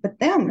read, but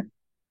then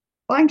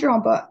find your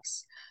own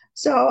books.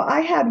 So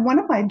I had one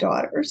of my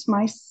daughters,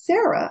 my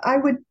Sarah, I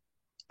would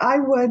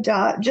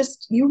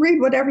just, you read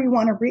whatever you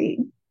want to read.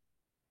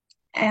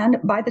 And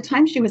by the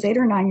time she was 8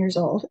 or 9 years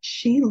old,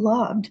 she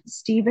loved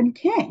Stephen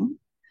King.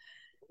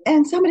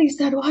 And somebody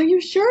said, well, are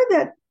you sure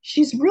that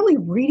she's really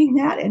reading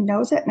that and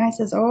knows it? And I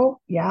says, oh,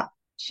 yeah,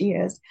 she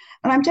is.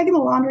 And I'm taking the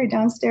laundry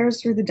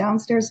downstairs through the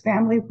downstairs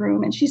family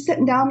room, and she's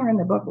sitting down there in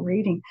the book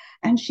reading,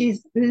 and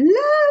she's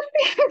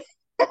laughing.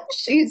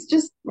 She's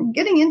just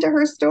getting into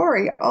her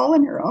story all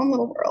in her own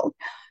little world.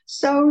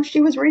 So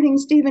she was reading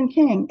Stephen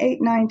King,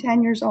 8, 9,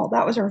 10 years old.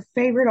 That was her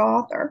favorite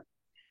author.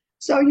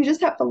 So you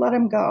just have to let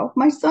him go.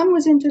 My son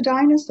was into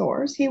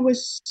dinosaurs. He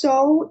was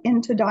so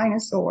into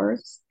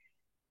dinosaurs.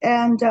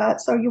 And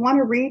so you want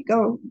to read,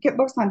 go get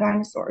books on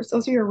dinosaurs.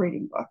 Those are your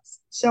reading books.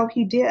 So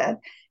he did.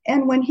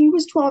 And when he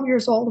was 12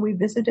 years old, we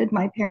visited,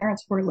 my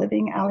parents were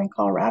living out in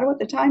Colorado at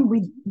the time.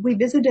 We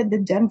visited the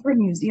Denver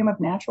Museum of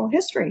Natural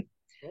History.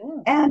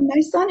 Oh, And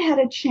my son had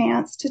a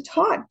chance to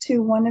talk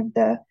to one of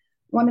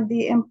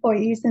the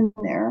employees in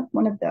there,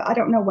 one of the, I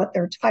don't know what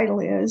their title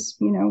is.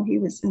 He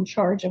was in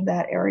charge of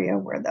that area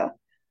where the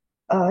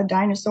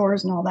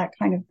dinosaurs and all that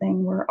kind of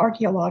thing were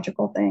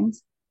archaeological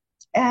things.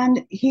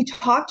 And he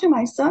talked to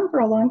my son for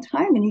a long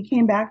time, and he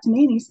came back to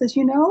me and he says,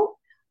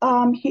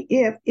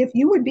 if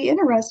you would be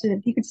interested,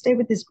 if he could stay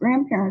with his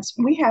grandparents,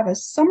 we have a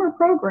summer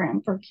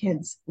program for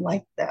kids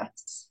like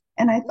this.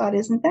 And I thought,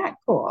 isn't that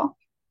cool?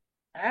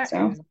 that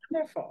So, is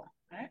wonderful.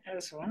 That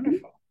is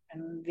wonderful.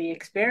 And the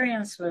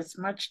experience was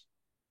much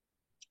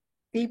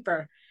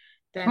deeper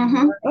than mhm.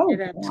 learning Oh,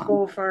 it at yeah.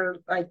 school for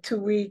like 2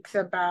 weeks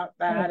about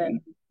that and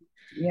Oh,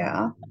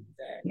 yeah.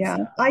 that. Yeah.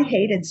 So, I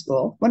hated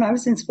school. When I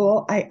was in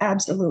school, I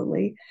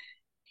absolutely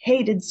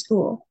hated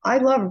school. I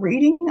love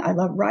reading. I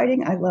love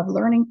writing. I love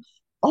learning.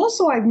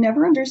 Also, I've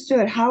never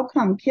understood how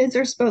come kids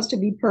are supposed to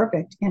be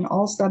perfect in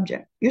all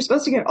subjects. You're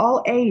supposed to get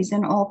all A's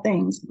in all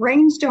things.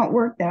 Brains don't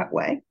work that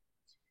way.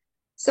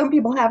 Some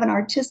people have an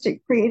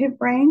artistic, creative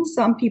brain.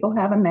 Some people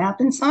have a math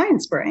and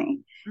science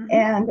brain. mhm.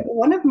 And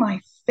one of my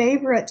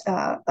favorite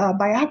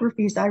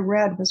biographies I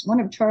read was one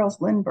of Charles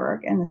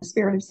Lindbergh and the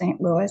Spirit of St.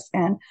 Louis,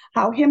 and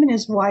how him and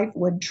his wife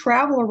would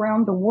travel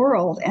around the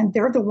world, and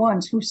they're the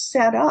ones who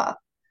set up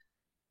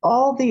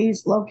all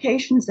these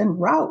locations and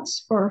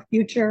routes for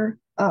future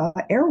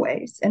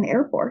airways and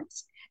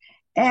airports.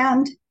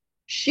 And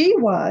she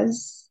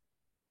was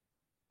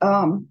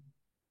um,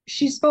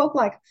 she spoke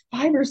like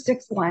 5 or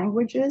 6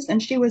 languages,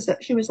 and she was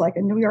like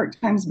a New York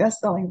Times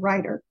bestselling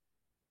writer,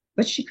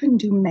 but she couldn't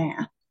do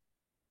math.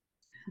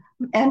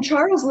 And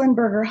Charles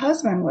Lindbergh, her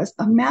husband, was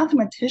a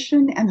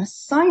mathematician and a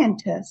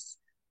scientist.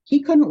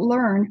 He couldn't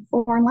learn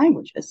foreign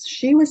languages.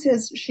 She was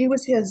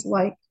his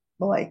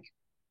like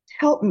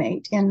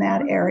helpmate in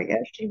that Mhm. area.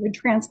 She would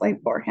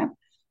translate for him.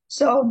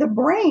 So the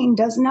brain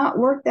does not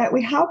work that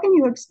way. How can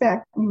you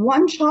expect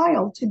one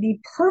child to be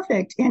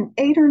perfect in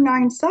 8 or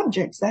 9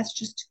 subjects? That's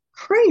just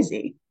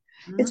crazy.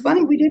 It's Mhm.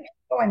 funny, we didn't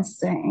go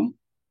insane.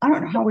 I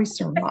don't know how we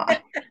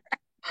survived.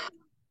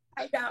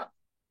 I know.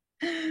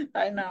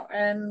 I know.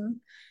 And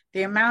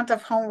the amount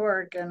of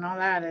homework and all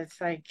that, it's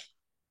like,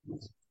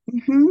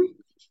 Hmm.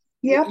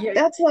 Yep, you,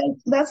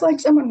 that's like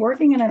someone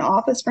working in an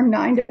office from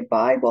 9 to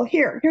 5. Well,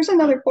 here's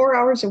another 4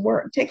 hours of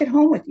work. Take it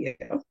home with you.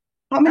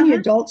 How many uh-huh.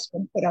 adults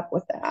would put up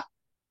with that?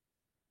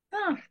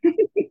 No,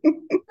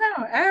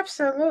 no,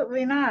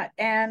 absolutely not.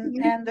 And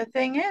the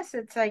thing is,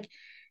 it's like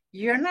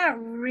you're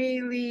not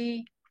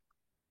really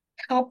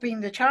helping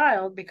the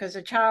child because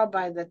the child,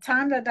 by the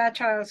time that that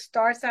child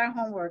starts that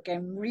homework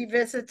and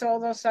revisits all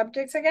those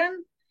subjects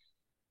again,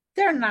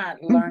 they're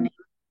not learning.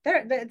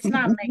 It's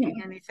not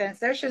making any sense.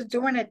 They're just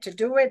doing it to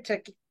do it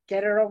to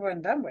get it over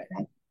and done with.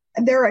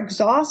 They're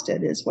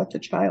exhausted, is what the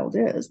child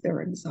is.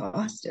 They're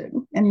exhausted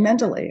and Yeah.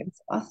 mentally It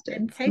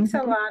exhausted. takes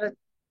a lot of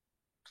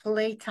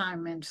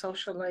playtime and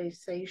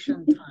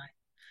socialization time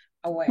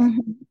away. Hmm.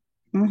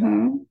 So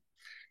Hmm.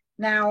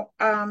 now,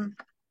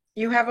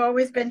 you have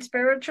always been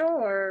spiritual,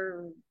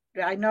 or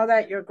I know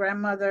that your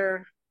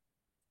grandmother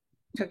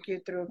took you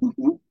through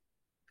Hmm.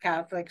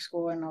 Catholic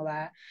school and all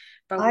that,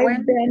 but I've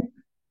when been,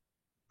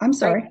 I'm I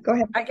sorry, go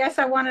ahead. I guess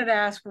I wanted to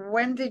ask,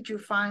 when did you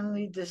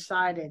finally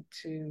decided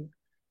to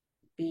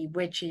be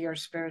witchy or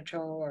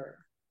spiritual or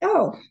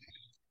Oh,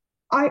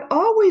 I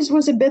always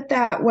was a bit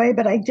that way,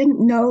 but I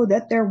didn't know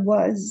that there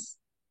was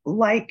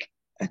like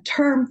a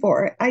term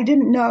for it. I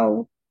didn't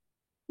know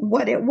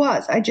what it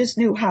was. I just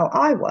knew how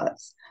I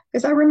was.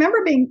 Because I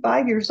remember being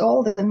 5 years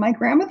old, and my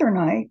grandmother and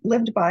I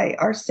lived by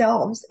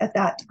ourselves at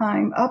that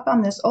time up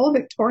on this old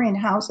Victorian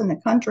house in the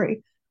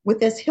country with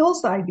this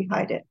hillside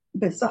behind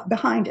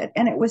it.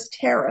 And it was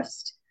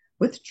terraced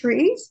with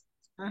trees.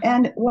 uh-huh.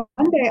 And one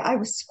day I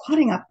was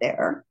squatting up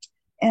there,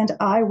 and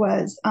I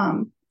was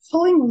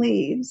pulling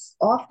leaves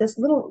off this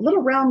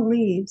little round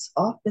leaves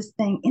off this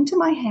thing into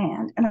my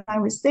hand, and I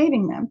was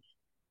saving them.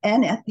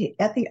 And at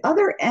the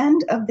other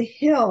end of the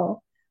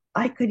hill,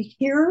 I could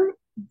hear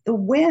the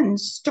wind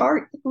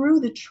start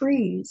through the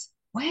trees.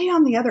 Way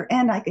on the other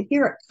end, I could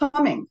hear it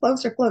coming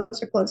closer,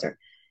 closer, closer.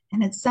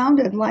 And it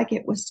sounded like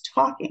it was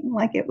talking,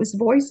 like it was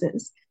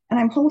voices. And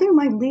I'm holding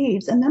my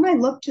leaves. And then I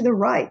look to the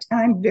right, and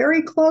I'm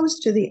very close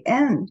to the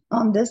end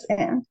on this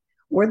end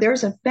where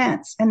there's a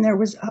fence. And there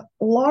was a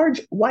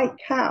large white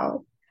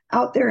cow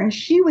out there, and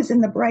she was in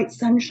the bright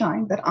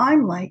sunshine, but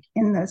I'm like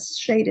in the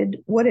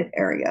shaded, wooded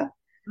area.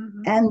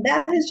 Hmm. And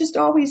that has just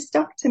always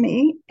stuck to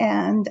me.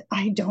 And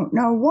I don't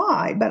know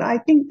why, but I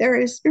think there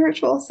is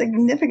spiritual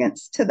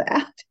significance to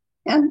that.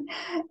 And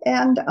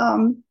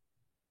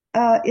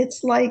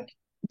it's like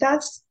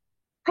that's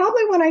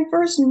probably when I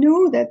first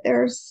knew that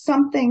there's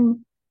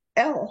something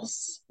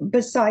else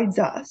besides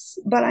us,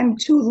 but I'm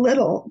too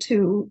little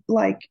to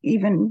like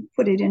even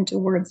put it into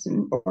words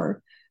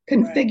or Right.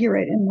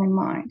 configure it in my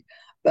mind.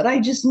 But I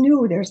just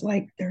knew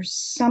there's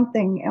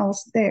something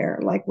else there,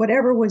 like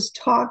whatever was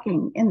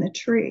talking in the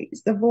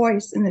trees, the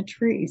voice in the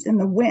trees, in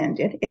the wind,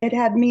 it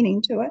had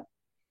meaning to it.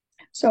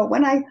 So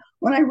when I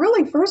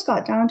really first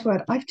got down to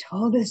it, I've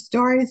told this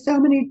story so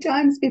many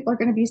times, people are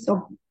going to be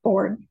so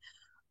bored.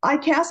 I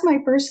cast my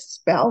first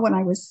spell when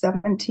I was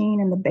 17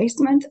 in the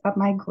basement of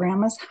my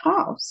grandma's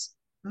house.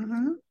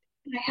 Mm-hmm.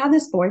 And I had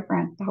this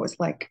boyfriend that was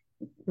like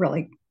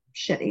really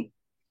shitty.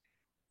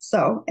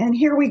 So, and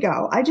here we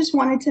go. I just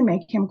wanted to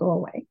make him go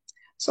away.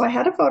 So I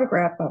had a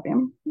photograph of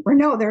him. Or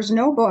no, there's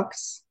no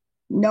books,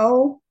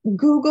 no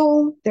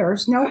Google,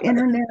 there's no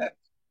internet.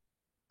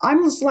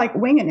 I'm just like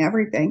winging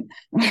everything.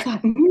 And I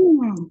thought,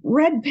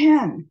 red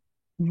pen,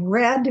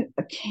 red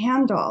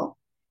candle,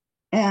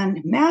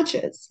 and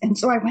matches. And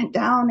so I went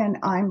down and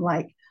I'm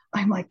like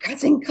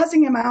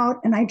cussing him out,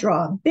 and I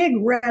draw a big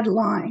red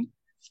line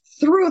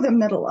through the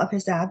middle of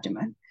his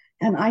abdomen,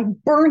 and I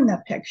burn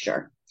the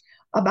picture.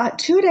 About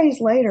 2 days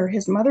later,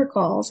 his mother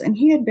calls, and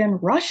he had been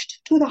rushed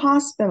to the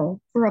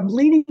hospital for a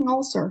bleeding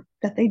ulcer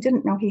that they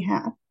didn't know he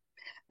had.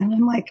 And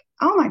I'm like,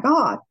 oh my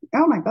God,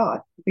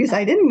 because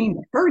I didn't mean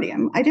to hurt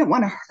him. I didn't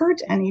want to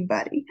hurt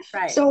anybody.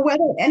 Right. So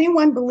whether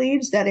anyone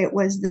believes that it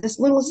was this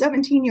little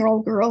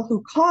 17-year-old girl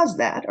who caused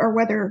that, or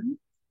whether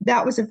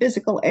that was a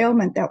physical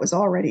ailment that was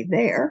already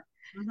there,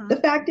 the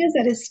Mm-hmm. fact is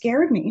that it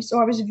scared me. So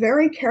I was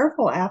very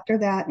careful after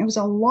that. And it was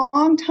a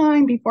long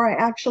time before I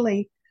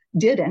actually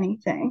did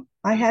anything.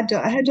 I had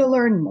to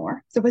learn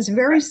more. So it was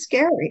very Right.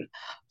 scary.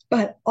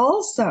 But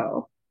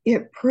also,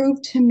 it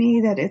proved to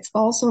me that it's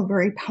also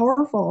very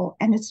powerful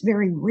and it's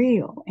very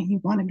real. And you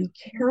want to be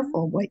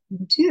careful what you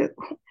do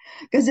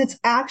because it's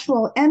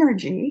actual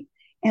energy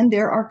and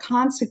there are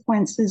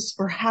consequences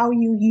for how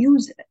you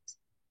use it.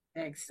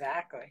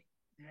 Exactly.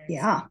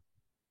 Yeah.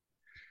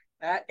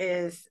 That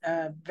is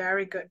a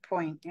very good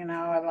point. You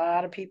know, a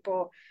lot of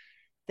people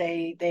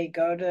they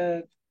go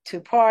to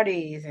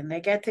parties and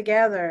they get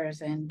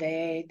togethers and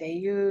they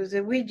use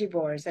the Ouija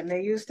boards and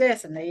they use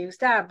this and they use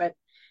that, but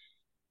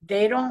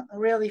they don't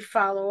really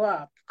follow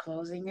up,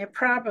 closing it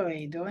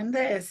properly, doing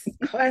this,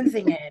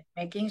 cleansing it,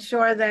 making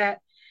sure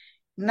that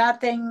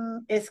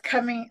nothing is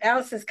coming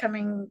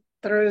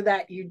through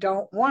that you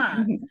don't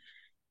want. Mhm.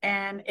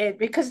 And it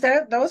because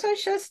those are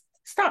just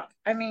stuff.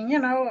 I mean, you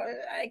know,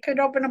 I could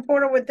open a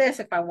portal with this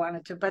if I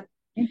wanted to, but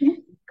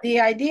Mhm. the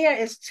idea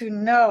is to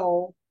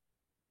know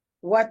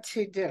what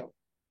to do,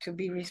 to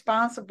be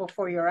responsible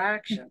for your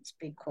actions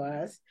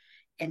because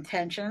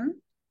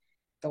intention,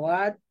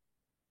 thought,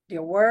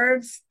 your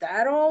words,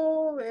 that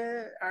all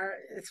are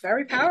it's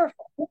very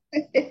powerful.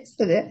 Yes,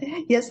 it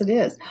is. Yes, it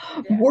is.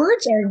 Yeah.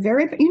 Words are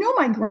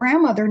my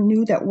grandmother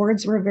knew that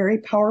words were very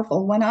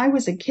powerful when I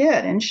was a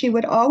kid, and she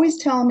would always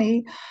tell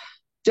me,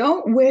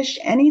 don't wish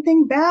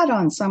anything bad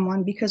on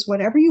someone because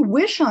whatever you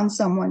wish on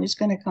someone is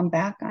going to come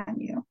back on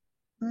you.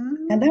 And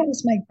Mm-hmm. that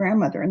was my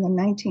grandmother in the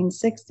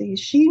 1960s.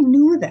 She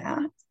knew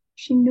that.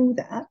 She knew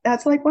that.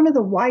 That's like one of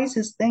the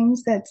wisest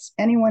things that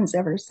anyone's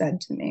ever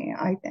said to me,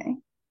 I think.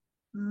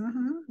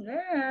 Mm-hmm.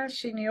 Yeah,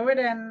 she knew it,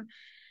 and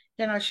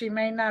you know, she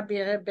may not be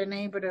have been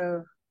able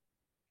to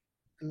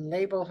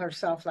label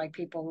herself like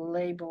people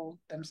label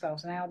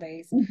themselves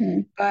nowadays,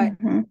 Hmm. but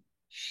Hmm.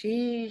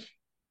 she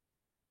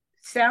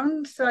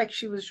sounds like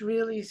she was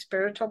really a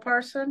spiritual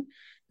person,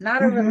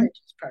 not a Hmm.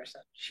 religious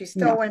person. She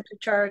still No. went to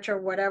church or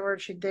whatever,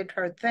 she did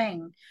her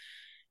thing,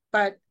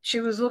 but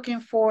she was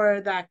looking for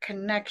that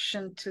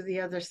connection to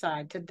the other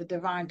side, to the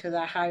divine, to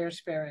that higher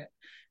spirit,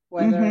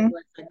 whether it Hmm.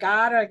 was a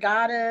god or a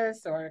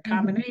goddess or a Hmm.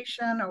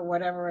 combination or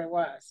whatever it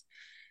was,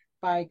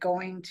 by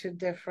going to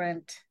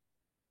different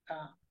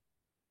uh,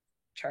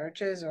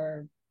 churches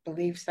or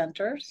belief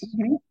centers.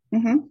 Hmm.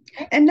 Hmm.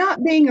 And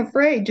not being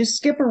afraid, just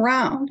skip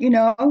around.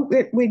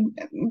 We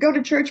go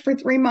to church for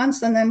 3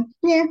 months and then,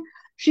 yeah,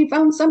 she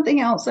found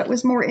something else that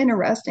was more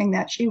interesting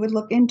that she would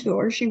look into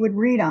or she would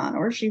read on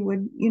or she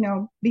would,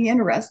 be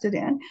interested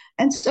in.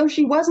 And so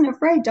she wasn't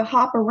afraid to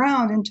hop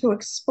around and to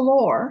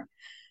explore.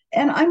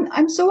 And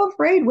I'm so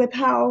afraid with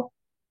how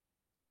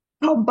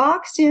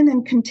boxed in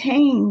and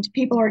contained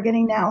people are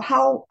getting now,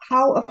 how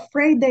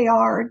afraid they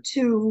are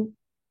to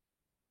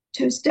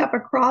step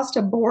across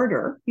a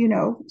border,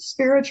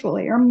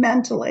 spiritually or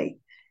mentally,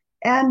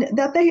 and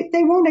that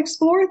they won't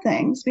explore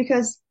things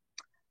because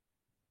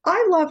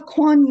I love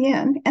Kuan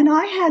Yin, and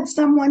I had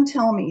someone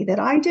tell me that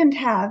I didn't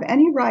have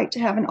any right to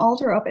have an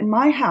altar up in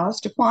my house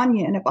to Kuan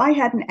Yin if I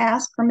hadn't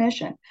asked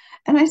permission.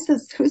 And I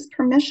says, whose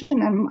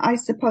permission am I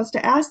supposed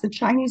to ask? The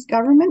Chinese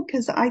government?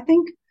 Because I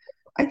think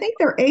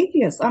they're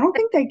atheists. I don't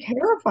think they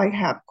care if I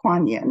have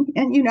Kuan Yin.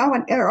 And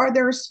and are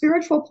there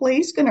spiritual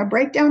police going to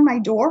break down my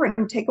door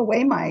and take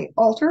away my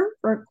altar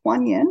for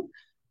Kuan Yin?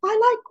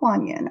 I like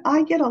Kuan Yin.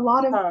 I get a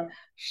lot of Oh,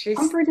 she's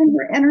comfort in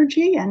her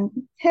energy. And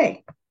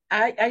hey,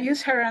 I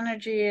use her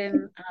energy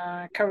in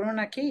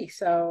Karuna Key,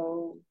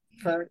 so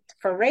for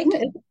Reiki.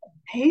 it's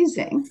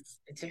amazing.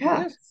 It's a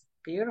beautiful, Yes.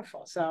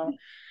 beautiful. So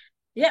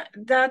yeah,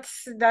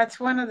 that's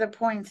one of the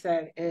points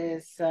that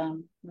is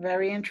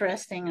very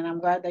interesting, and I'm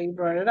glad that you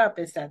brought it up.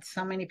 Is that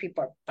so many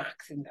people are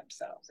boxing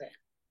themselves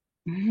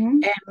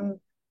Hmm. in, and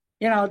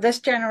you know, this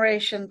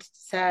generation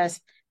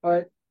says,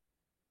 or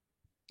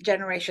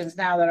generations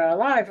now that are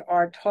alive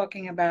are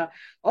talking about,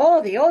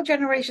 oh, the old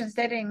generations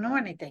they didn't know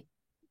anything.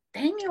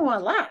 They knew a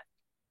lot.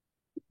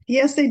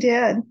 Yes, they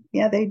did.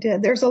 Yeah, they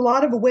did. There's a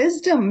lot of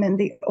wisdom in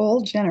the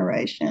old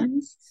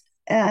generations.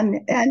 and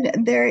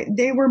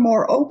they were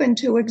more open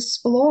to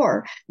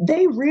explore.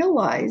 They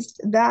realized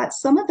that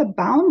some of the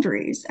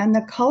boundaries and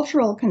the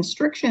cultural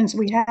constrictions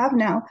we have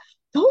now,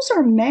 those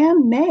are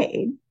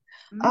man-made.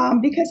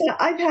 Mm-hmm. Because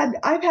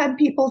I've had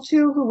people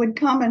too who would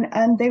come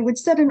and they would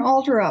set an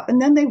altar up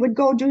and then they would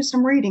go do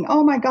some reading.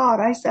 Oh my God,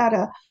 I set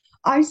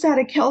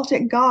a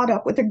Celtic god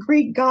up with a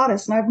Greek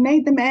goddess and I've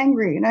made them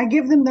angry and I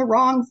give them the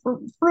wrong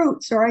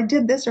fruits or I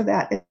did this or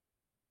that.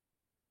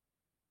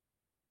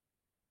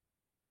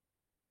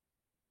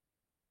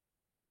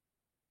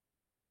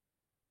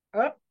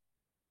 Oh,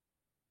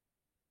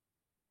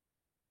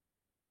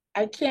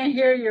 I can't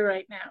hear you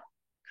right now.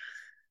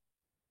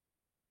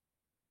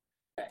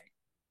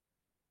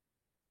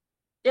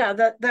 Yeah,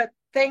 the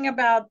thing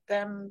about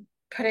them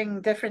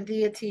putting different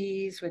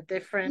deities with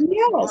different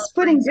Yes,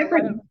 putting offerings or whatever.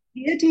 different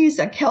deities,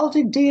 a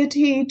Celtic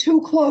deity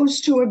too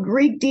close to a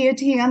Greek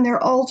deity on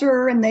their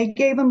altar, and they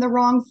gave them the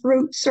wrong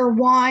fruits or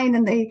wine,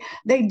 and they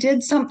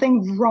did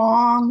something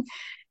wrong,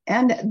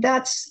 and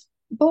that's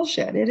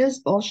bullshit. It is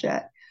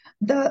bullshit.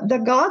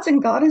 The gods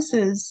and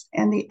goddesses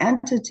and the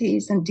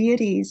entities and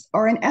deities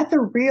are an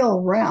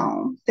ethereal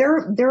realm.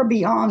 They're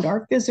beyond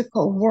our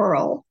physical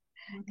world,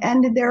 Mhm.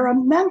 and they're a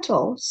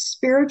mental,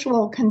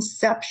 spiritual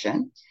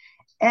conception.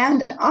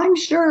 And I'm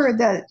sure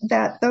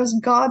that those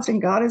gods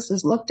and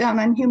goddesses look down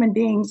on human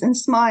beings and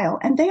smile,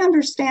 and they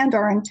understand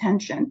our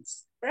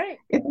intentions. Right.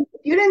 If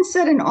you didn't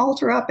set an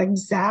altar up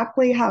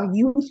exactly how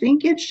you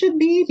think it should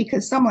be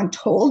because someone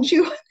told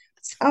you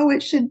that's how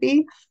it should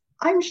be,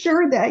 I'm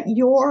sure that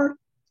your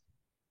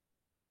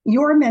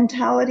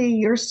mentality,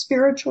 your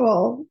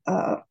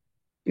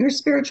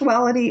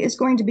spirituality is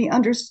going to be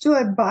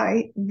understood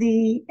by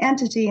the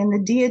entity and the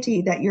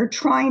deity that you're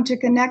trying to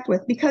connect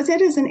with because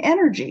it is an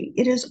energy.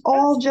 It is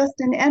all Yes. just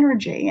an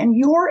energy, and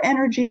your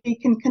energy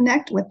can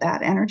connect with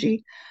that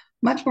energy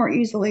much more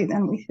easily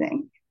than we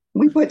think.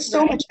 We put so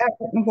Right. much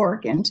effort and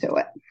work into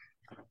it.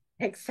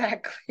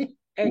 Exactly.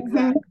 Mhm.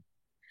 Exactly.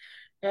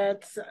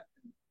 It's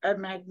a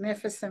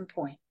magnificent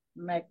point.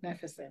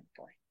 Magnificent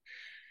point.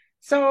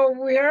 So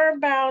we're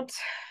about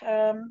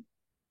um,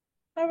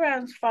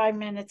 around 5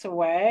 minutes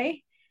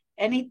away.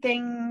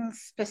 Anything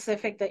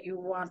specific that you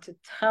want to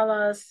tell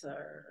us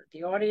or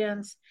the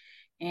audience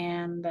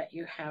and that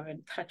you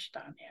haven't touched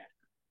on yet?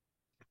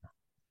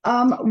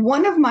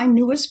 One of my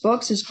newest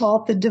books is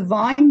called The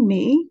Divine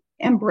Me,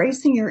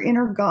 Embracing Your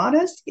Inner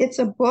Goddess. It's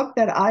a book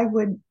that I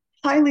would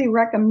highly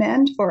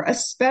recommend for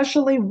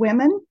especially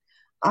women.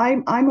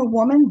 I'm a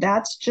woman.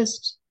 That's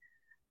just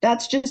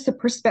the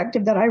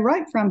perspective that I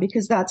write from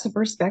because that's the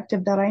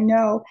perspective that I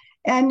know.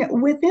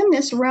 And within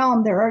this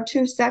realm, there are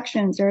two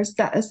sections. There's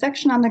a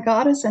section on the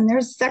goddess, and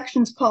there's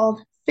sections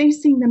called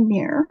Facing the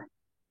Mirror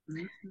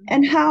Mhm.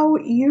 and how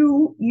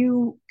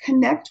you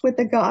connect with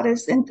the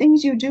goddess and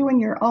things you do in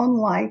your own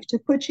life to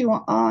put you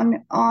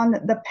on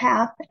the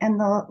path and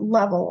the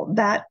level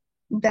that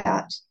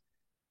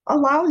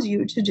allows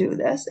you to do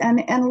this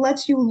and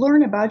lets you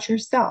learn about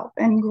yourself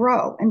and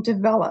grow and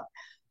develop.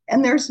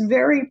 And there's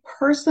very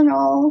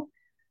personal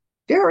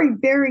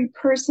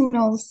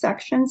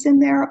sections in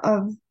there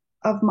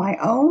of my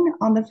own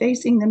on the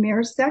Facing the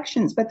Mirror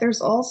sections, but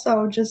there's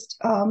also just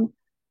a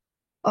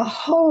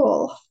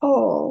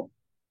whole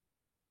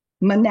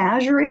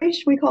menagerie,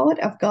 we call it,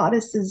 of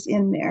goddesses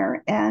in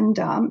there, and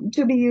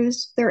to be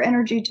used, their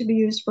energy to be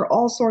used for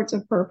all sorts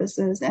of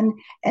purposes. And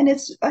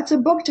it's a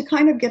book to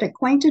kind of get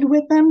acquainted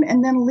with them,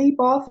 and then leap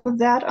off of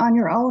that on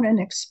your own and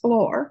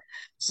explore.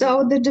 So,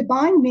 Mhm. the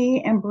Divine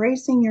Me,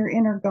 Embracing Your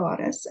Inner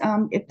Goddess.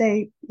 If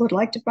they would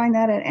like to find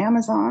that at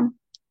Amazon,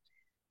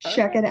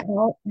 check it Perfect.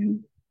 out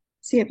and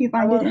see if you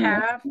find it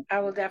interesting. I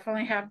will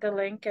definitely have the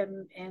link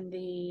in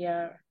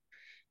the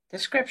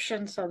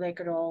description so they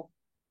could all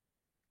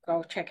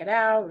go check it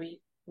out,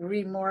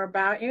 read more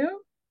about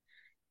you,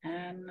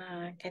 and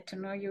get to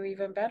know you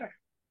even better.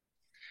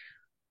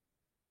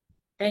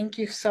 Thank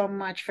you so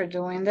much for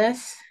doing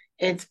this.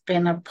 It's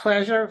been a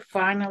pleasure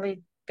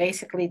finally,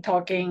 basically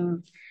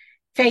talking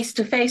face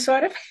to face,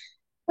 sort of.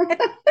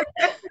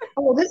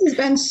 Oh, this has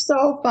been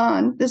so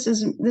fun. This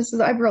is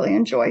I've really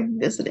enjoyed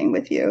visiting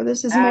with you.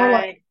 This is more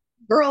like I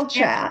girl can't.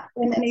 chat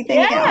than anything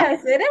else.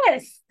 Yes, it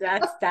is.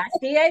 That's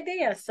the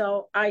idea.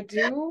 So I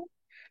do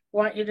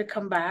want you to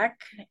come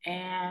back,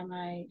 and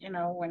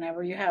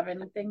whenever you have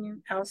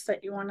anything else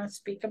that you want to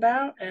speak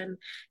about, and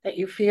that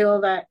you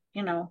feel that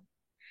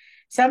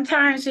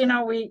sometimes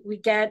we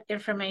get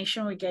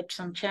information, we get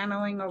some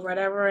channeling or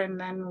whatever, and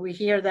then we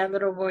hear that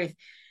little voice,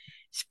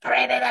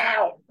 spread it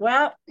out.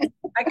 Well,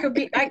 I could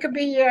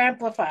be your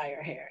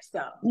amplifier here.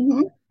 So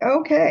Mhm.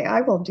 Okay,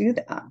 I will do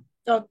that.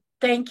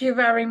 thank you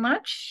very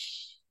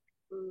much.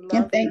 And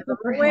Love you thank as you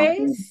for having me.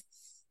 always.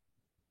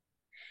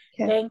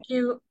 Okay. Thank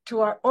you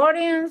to our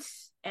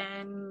audience,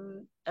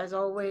 and as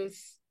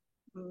always,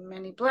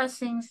 many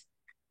blessings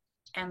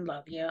and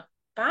love you.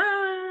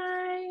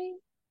 Bye.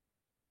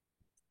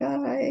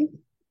 Bye.